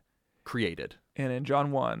God created. And in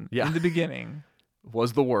John 1, Yeah. in the beginning,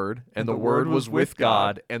 Was the Word, and the Word was with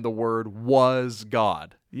God, and the Word was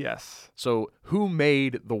God. yes. So who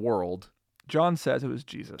made the world? John says it was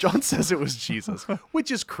Jesus. John says it was Jesus,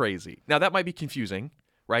 which is crazy. Now, that might be confusing,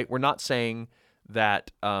 right? We're not saying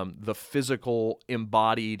that the physical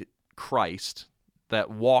embodied Christ that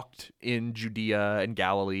walked in Judea and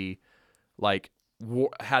Galilee, like,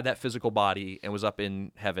 had that physical body and was up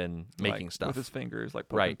in heaven making Like, stuff. with his fingers, like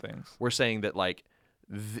poking Right. things. We're saying that, like,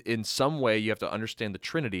 in some way you have to understand the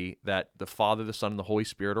Trinity, that the Father, the Son, and the Holy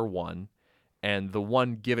Spirit are one, and the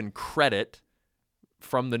one given credit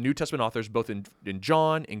from the New Testament authors, both in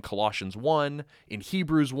John, in Colossians 1, in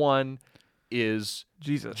Hebrews 1, is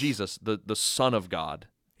Jesus. the Son of God,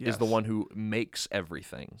 is the Yes. one who makes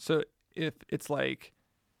everything. So if it's like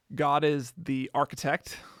God is the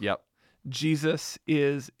architect, Yep. Jesus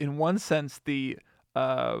is in one sense the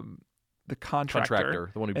contractor,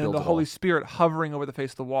 The one who and builds the it Holy all. Spirit hovering over the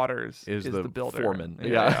face of the waters Is the the builder, foreman.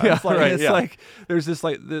 Yeah, Yeah. It's like, Right, it's yeah. like there's this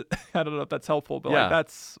like I don't know if that's helpful, but Yeah, like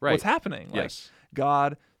that's right. what's happening. Like Yes.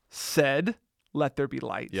 God said, "Let there be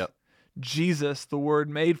light." Yep. Jesus, the Word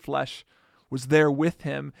made flesh, was there with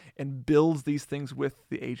him and builds these things with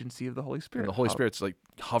the agency of the Holy Spirit. And the Holy Spirit's like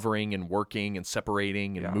hovering and working and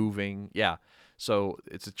separating and Yeah. moving. Yeah. So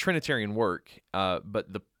it's a Trinitarian work,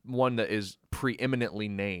 but the one that is preeminently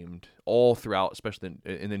named all throughout, especially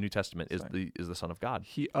in the New Testament, is the Son of God.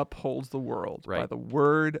 He upholds the world by Right. the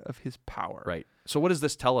word of his power. Right. So what does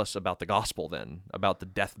this tell us about the gospel then? About the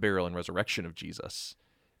death, burial, and resurrection of Jesus?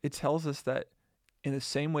 It tells us that in the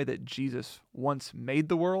same way that Jesus once made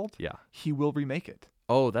the world, Yeah. he will remake it.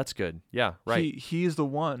 Oh, that's good. Yeah. Right. He is the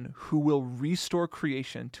one who will restore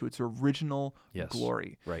creation to its original Yes.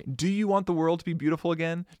 glory. Right. Do you want the world to be beautiful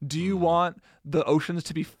again? Do you want the oceans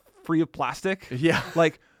to be free of plastic? Yeah.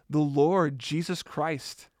 Like the Lord Jesus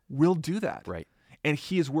Christ will do that. Right. and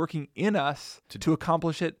he is working in us to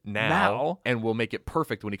accomplish it now. And we'll make it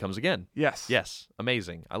perfect when he comes again. Yes. Yes.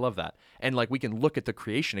 Amazing. I love that. And like we can look at the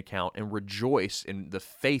creation account and rejoice in the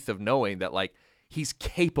faith of knowing that like he's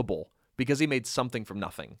capable because he made something from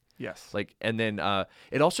nothing. Yes. Like, and then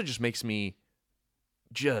it also just makes me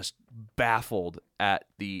just baffled at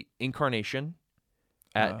the incarnation,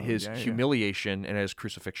 at his humiliation, and at his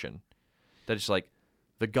crucifixion. That is like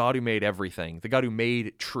the God who made everything, the God who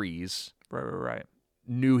made trees, Right.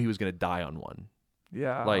 knew he was going to die on one.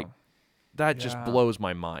 Yeah. Like, that just blows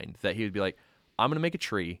my mind that he would be like, I'm going to make a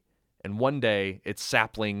tree, and one day its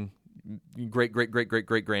sapling,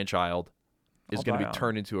 great-great-great-great-great-grandchild is going to be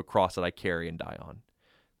turned into a cross that I carry and die on.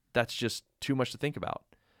 That's just too much to think about.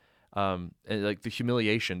 And like the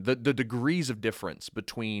humiliation, the degrees of difference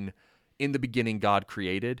between in the beginning God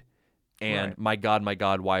created and my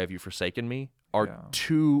God, why have you forsaken me are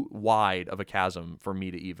too wide of a chasm for me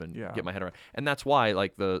to even get my head around. And that's why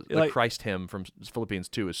like the Christ hymn from Philippians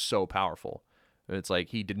 2 is so powerful. It's like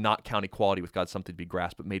he did not count equality with God something to be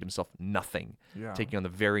grasped, but made himself nothing, taking on the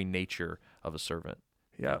very nature of a servant.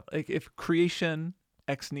 Yeah, like if creation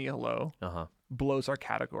ex nihilo blows our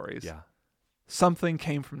categories, something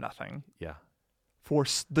came from nothing. Yeah. For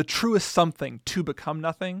the truest something to become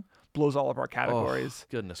nothing blows all of our categories. Oh,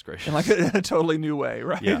 goodness gracious. In like a totally new way,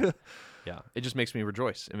 right? Yeah. Yeah. It just makes me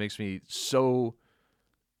rejoice. It makes me so,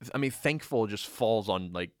 I mean, thankful just falls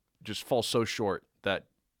so short that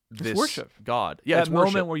this worship. God. Yeah, that it's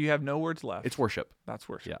worship. moment where you have no words left. It's worship. That's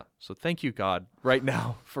worship. Yeah. So thank you, God, right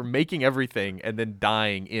now for making everything and then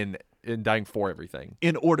dying dying for everything.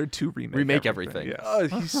 In order to remake everything. Yes. Oh,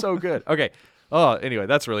 he's so good. Okay. Anyway,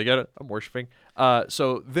 that's really good. I'm worshiping.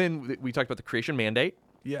 So then we talked about the creation mandate.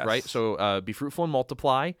 Yes. Right? So be fruitful and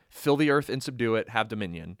multiply, fill the earth and subdue it, have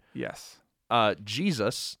dominion. Yes.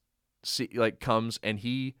 Jesus comes and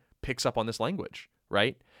he picks up on this language,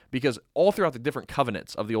 right? Because all throughout the different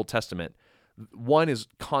covenants of the Old Testament, one is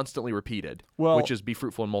constantly repeated, which is be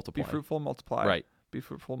fruitful and multiply. Be fruitful and multiply. Right. Be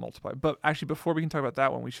fruitful and multiply. But actually, before we can talk about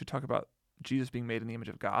that one, we should talk about Jesus being made in the image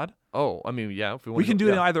of God. Oh, I mean, yeah. If we can do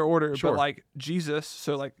it in either order, sure. But like Jesus,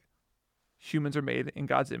 so like humans are made in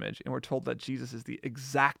God's image, and we're told that Jesus is the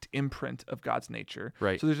exact imprint of God's nature.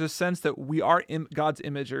 Right. So there's a sense that we are God's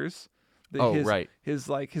imagers.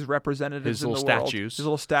 His representatives in the world. His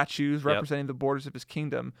little statues representing the borders of his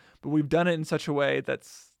kingdom. But we've done it in such a way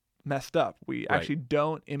that's messed up. We actually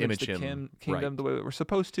don't image the kingdom the way that we're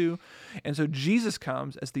supposed to. And so Jesus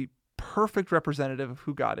comes as the perfect representative of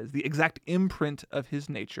who God is, the exact imprint of his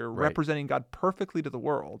nature, representing God perfectly to the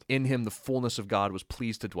world. In him, the fullness of God was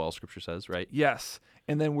pleased to dwell, Scripture says, right? Yes.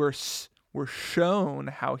 And then we're shown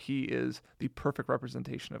how he is the perfect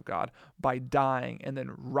representation of God by dying and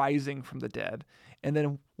then rising from the dead. And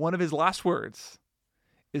then one of his last words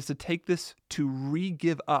is to take this to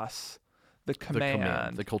re-give us the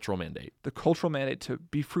cultural mandate to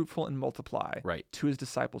be fruitful and multiply to his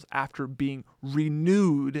disciples after being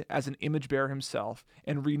renewed as an image bearer himself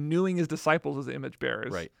and renewing his disciples as image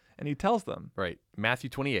bearers. Right. And he tells them. Right. Matthew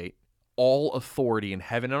 28, all authority in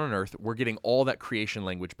heaven and on earth, we're getting all that creation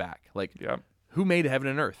language back. Like, who made heaven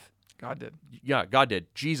and earth? God did. Yeah, God did.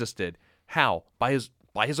 Jesus did. How? By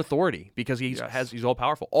his authority, because he's all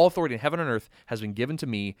powerful. All authority in heaven and earth has been given to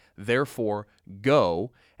me. Therefore,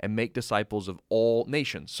 go and make disciples of all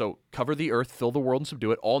nations. So cover the earth, fill the world, and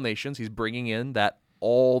subdue it. All nations. He's bringing in that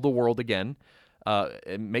all the world again.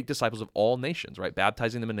 And make disciples of all nations, right?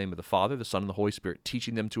 Baptizing them in the name of the Father, the Son, and the Holy Spirit,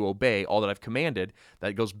 teaching them to obey all that I've commanded.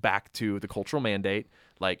 That goes back to the cultural mandate,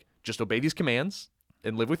 like just obey these commands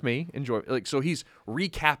and live with me, enjoy. Like, so he's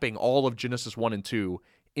recapping all of Genesis 1 and 2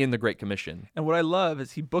 in the Great Commission. And what I love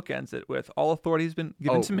is he bookends it with all authority has been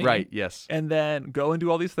given to me. Right, yes. And then go and do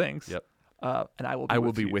all these things. Yep. And I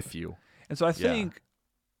will be with you. And so I think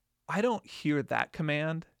I don't hear that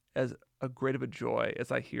command as a great of a joy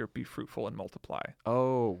as I hear be fruitful and multiply.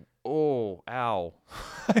 Oh, ow.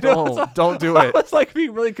 Don't do it. It's like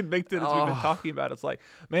being really convicted as we've been talking about. It's like,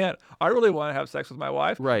 man, I really want to have sex with my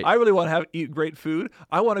wife. Right. I really want to eat great food.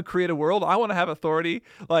 I want to create a world. I want to have authority.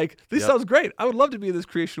 Like, this sounds great. I would love to be in this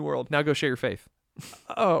creation world. Now go share your faith.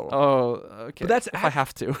 But Okay. that's if I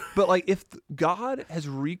have to. But like, if God has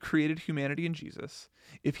recreated humanity in Jesus,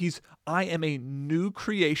 if I am a new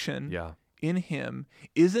creation in him,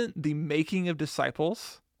 isn't the making of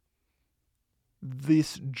disciples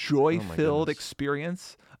this joy-filled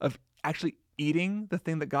experience of actually eating the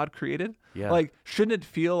thing that God created? Yeah. Like, shouldn't it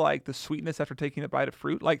feel like the sweetness after taking a bite of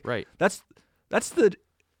fruit? Like, that's the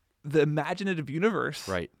imaginative universe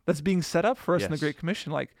that's being set up for us in the Great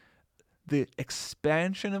Commission. Like, the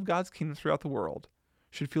expansion of God's kingdom throughout the world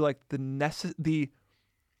should feel like the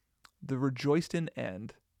the rejoiced in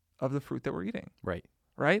end of the fruit that we're eating. Right.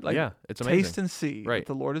 Right? Like, Yeah, it's amazing. taste and see Right.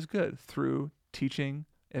 that the Lord is good through teaching,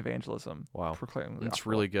 evangelism, Wow. proclaiming the It's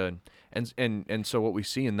gospel. really good. And so what we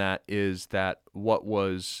see in that is that what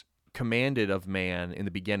was commanded of man in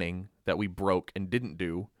the beginning that we broke and didn't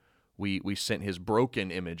do, we sent his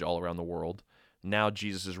broken image all around the world. Now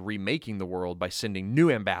Jesus is remaking the world by sending new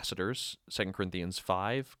ambassadors. 2 Corinthians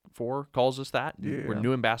 5:4 calls us that. We're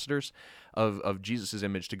new ambassadors of Jesus'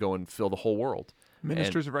 image to go and fill the whole world.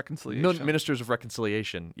 Ministers of reconciliation. Ministers of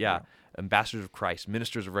reconciliation, yeah. Ambassadors of Christ,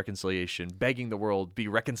 ministers of reconciliation, begging the world be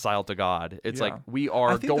reconciled to God. It's like we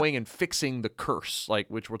are going and fixing the curse, like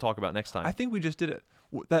which we'll talk about next time. I think we just did it.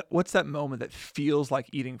 What's that moment that feels like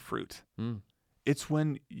eating fruit? It's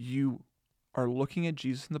when you are looking at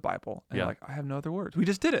Jesus in the Bible and you're like, I have no other words. We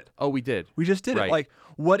just did it. Oh, we did. We just did Right. it. Like,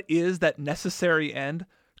 what is that necessary end?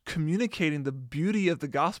 Communicating the beauty of the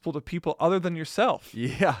gospel to people other than yourself.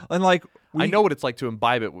 Yeah. And like, I know what it's like to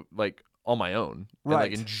imbibe it like on my own, and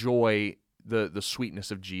Right. like enjoy the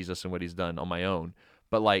sweetness of Jesus and what he's done on my own.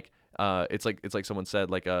 But like it's like someone said,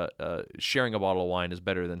 like sharing a bottle of wine is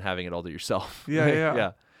better than having it all to yourself.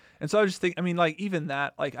 Yeah. And so I just think, I mean, like even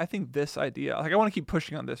that, like I think this idea, like I want to keep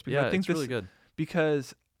pushing on this because I think it's really good.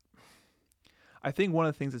 Because I think one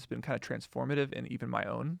of the things that's been kind of transformative in even my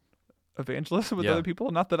own evangelism with other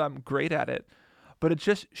people, not that I'm great at it, but it's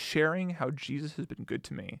just sharing how Jesus has been good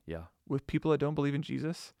to me with people that don't believe in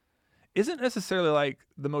Jesus isn't necessarily like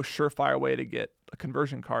the most surefire way to get a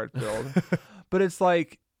conversion card filled, but it's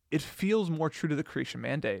like, it feels more true to the creation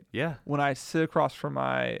mandate. Yeah. When I sit across from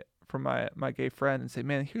my gay friend and say,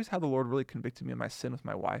 man, here's how the Lord really convicted me of my sin with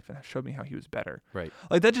my wife and showed me how he was better. Right.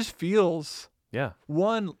 Like that just feels, Yeah.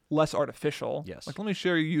 one, less artificial. Yes. Like, let me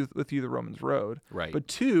share with you the Romans road. Right. But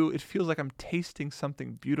two, it feels like I'm tasting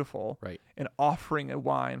something beautiful. Right. And offering a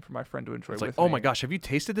wine for my friend to enjoy It's with like, me. oh my gosh, have you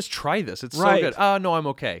tasted this? Try this. It's Right. so good. Oh no, I'm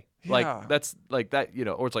okay. Yeah. Like that's like that, you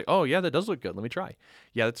know, or it's like, oh yeah, that does look good. Let me try.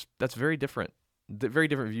 Yeah, that's very different. Very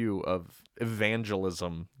different view of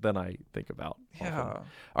evangelism than I think about. Yeah. Often.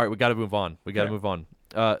 All right, we got to move on. Move on.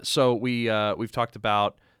 So we've talked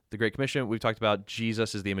about the Great Commission. We've talked about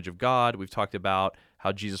Jesus is the image of God. We've talked about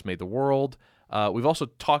how Jesus made the world. We've also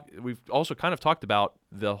kind of talked about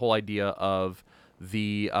the whole idea of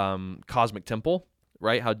the cosmic temple,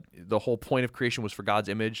 right? How the whole point of creation was for God's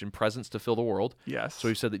image and presence to fill the world. Yes. So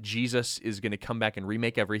we said that Jesus is going to come back and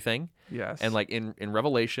remake everything. Yes. And like in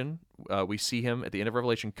Revelation, we see him at the end of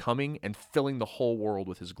Revelation coming and filling the whole world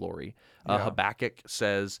with his glory. Habakkuk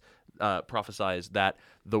prophesies that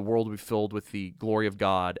the world will be filled with the glory of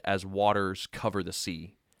God as waters cover the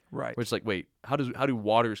sea. Right. Which is like, wait, how do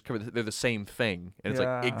waters cover? They're the same thing. And it's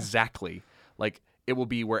like, exactly. Like, it will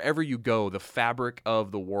be wherever you go, the fabric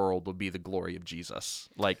of the world will be the glory of Jesus.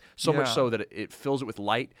 Like, so much so that it fills it with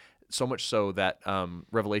light, so much so that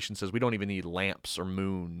Revelation says we don't even need lamps or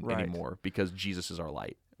moon anymore because Jesus is our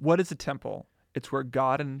light. What is a temple? It's where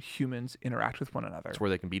God and humans interact with one another. It's where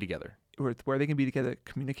they can be together. Where they can be together,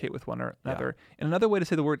 communicate with one another. And another way to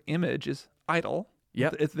say the word image is idol.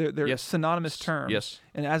 Yeah. They're synonymous terms. Yes.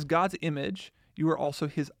 And as God's image, you are also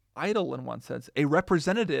his idol in one sense, a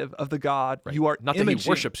representative of the God you are not imaging. that he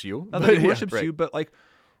worships you. Not that he worships you, but like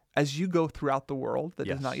as you go throughout the world that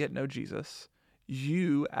does not yet know Jesus,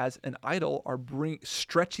 you as an idol are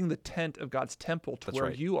stretching the tent of God's temple to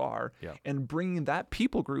where you are and bringing that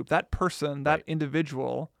people group, that person, that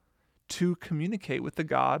individual to communicate with the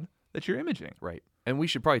God that you're imaging. Right. And we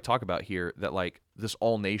should probably talk about here that like this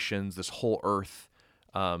all nations, this whole earth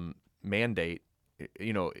mandate,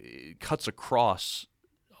 you know, it cuts across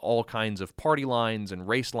all kinds of party lines and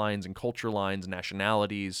race lines and culture lines,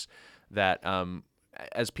 nationalities, that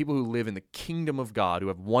as people who live in the kingdom of God, who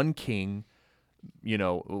have one king, you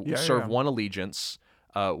know, serve one allegiance,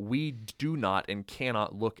 we do not and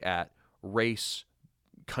cannot look at race,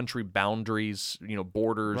 country boundaries, you know,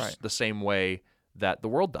 borders the same way that the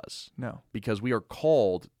world does. No. Because we are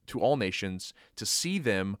called to all nations to see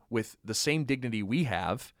them with the same dignity we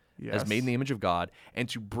have as made in the image of God, and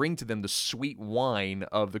to bring to them the sweet wine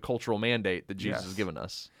of the cultural mandate that Jesus has given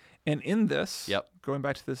us. And in this, going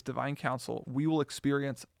back to this divine counsel, we will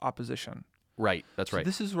experience opposition. Right, that's right.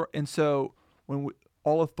 This is and so when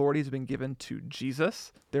all authority has been given to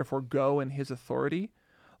Jesus, therefore go in his authority.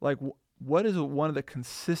 Like, what is one of the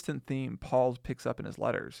consistent theme Paul picks up in his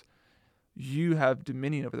letters? You have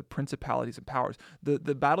dominion over the principalities and powers.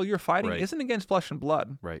 The battle you're fighting isn't against flesh and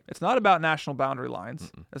blood. Right. It's not about national boundary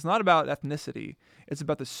lines. It's not about ethnicity. It's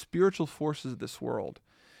about the spiritual forces of this world.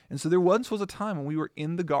 And so there once was a time when we were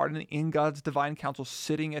in the garden, in God's divine counsel,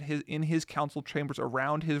 sitting in his council chambers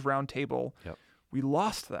around his round table. Yep. We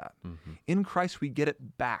lost that. In Christ, we get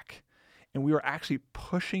it back. And we are actually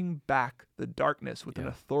pushing back the darkness with an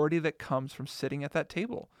authority that comes from sitting at that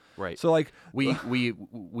table. Right. So like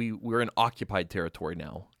we're in occupied territory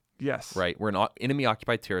now. yes. Right. We're in enemy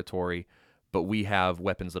occupied territory, but we have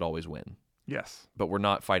weapons that always win. Yes. But we're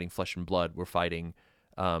not fighting flesh and blood. We're fighting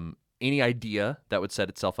any idea that would set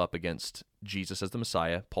itself up against Jesus as the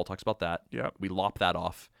Messiah. Paul talks about that. Yep. We lop that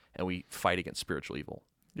off, and we fight against spiritual evil.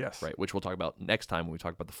 Yes. Right, which we'll talk about next time when we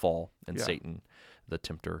talk about the fall and Yeah. Satan, the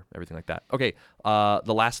tempter, everything like that. Okay,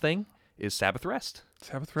 the last thing is Sabbath rest.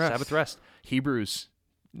 Sabbath rest. Sabbath rest. Hebrews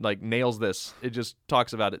nails this. It just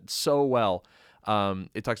talks about it so well.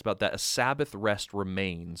 It talks about that a Sabbath rest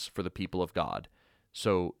remains for the people of God.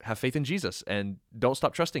 So have faith in Jesus and don't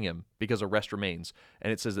stop trusting him because a rest remains.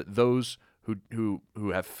 And it says that those who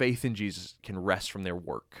have faith in Jesus can rest from their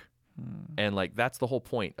work. And that's the whole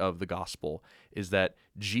point of the gospel, is that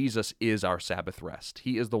Jesus is our Sabbath rest.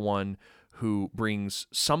 He is the one who brings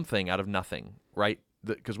something out of nothing, right?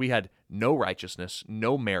 Because we had no righteousness,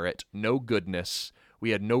 no merit, no goodness. We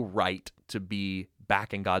had no right to be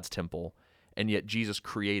back in God's temple. And yet Jesus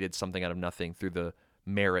created something out of nothing through the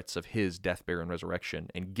merits of his death, burial, and resurrection,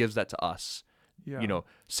 and gives that to us. Yeah.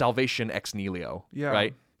 Salvation ex nihilo, Yeah.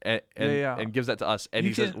 right? And gives that to us. And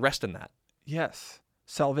You he says, can- rest in that. Yes.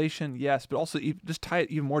 Salvation, yes, but also just tie it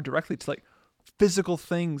even more directly to physical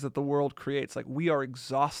things that the world creates. Like we are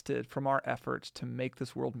exhausted from our efforts to make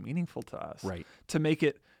this world meaningful to us. Right. To make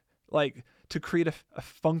it to create a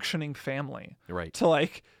functioning family. Right.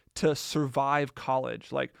 To survive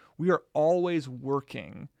college. We are always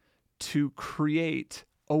working to create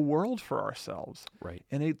a world for ourselves. Right.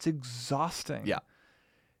 And it's exhausting. Yeah.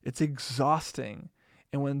 It's exhausting.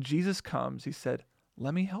 And when Jesus comes, he said,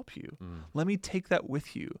 let me help you. Let me take that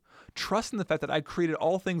with you. Trust in the fact that I created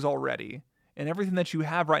all things already, and everything that you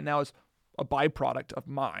have right now is a byproduct of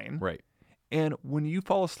mine. Right. And when you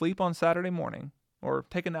fall asleep on Saturday morning or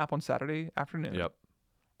take a nap on Saturday afternoon, Yep.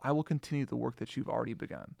 I will continue the work that you've already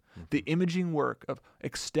begun. The imaging work of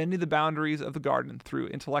extending the boundaries of the garden through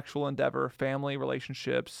intellectual endeavor, family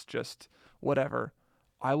relationships, just whatever,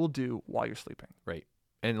 I will do while you're sleeping. Right.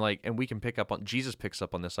 And we can pick up on, Jesus picks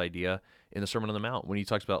up on this idea in the Sermon on the Mount when he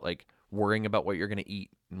talks about worrying about what you're going to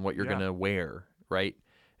eat and what you're going to wear, right?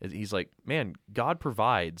 He's like, man, God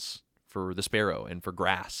provides for the sparrow and for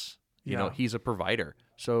grass. You know, he's a provider.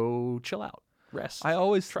 So chill out, rest. I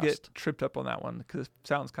always trust. get tripped up on that one because it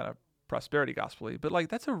sounds kind of prosperity gospel-y, but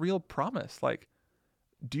that's a real promise.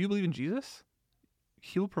 Do you believe in Jesus?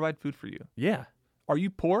 He will provide food for you. Yeah. Are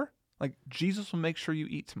you poor? Jesus will make sure you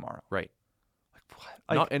eat tomorrow. Right.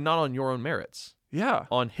 What? Not on your own merits. Yeah.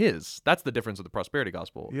 On his. That's the difference with the prosperity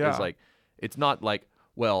gospel. Yeah. It's not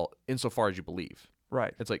well, insofar as you believe.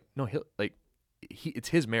 Right. It's no, it's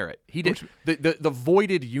his merit. He did the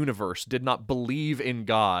voided universe did not believe in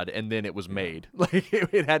God, and then it was made.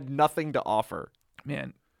 It had nothing to offer.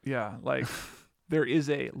 Man, yeah. There is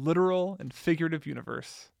a literal and figurative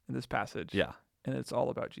universe in this passage. Yeah. And it's all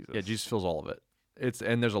about Jesus. Yeah, Jesus fills all of it.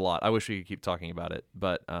 And there's a lot. I wish we could keep talking about it,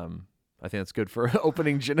 but I think that's good for an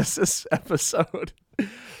opening Genesis episode.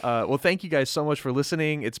 Well, thank you guys so much for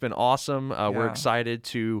listening. It's been awesome. We're excited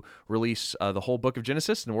to release the whole book of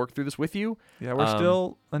Genesis and work through this with you. Yeah, we're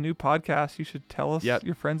still a new podcast. You should tell us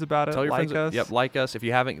your friends about it. Tell your friends. Us. Yep, like us. If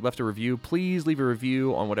you haven't left a review, please leave a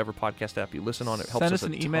review on whatever podcast app you listen on. It helps Send us us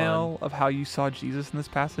a an ton. email of how you saw Jesus in this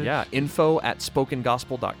passage. Yeah,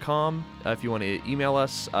 info@spokengospel.com if you want to email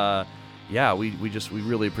us. We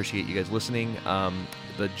really appreciate you guys listening.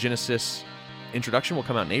 The Genesis introduction will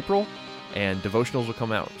come out in April, and devotionals will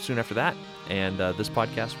come out soon after that, and this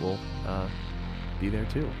podcast will be there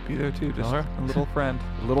too. Be there too, just All right. a little friend.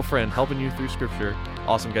 A little friend helping you through Scripture.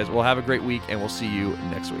 Awesome, guys. Well, have a great week, and we'll see you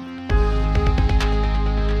next week.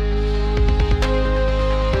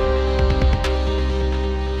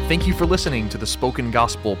 Thank you for listening to the Spoken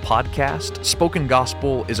Gospel podcast. Spoken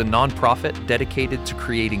Gospel is a nonprofit dedicated to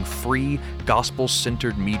creating free,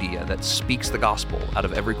 gospel-centered media that speaks the gospel out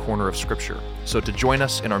of every corner of Scripture. So to join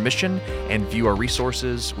us in our mission and view our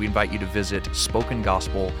resources, we invite you to visit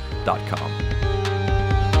spokengospel.com.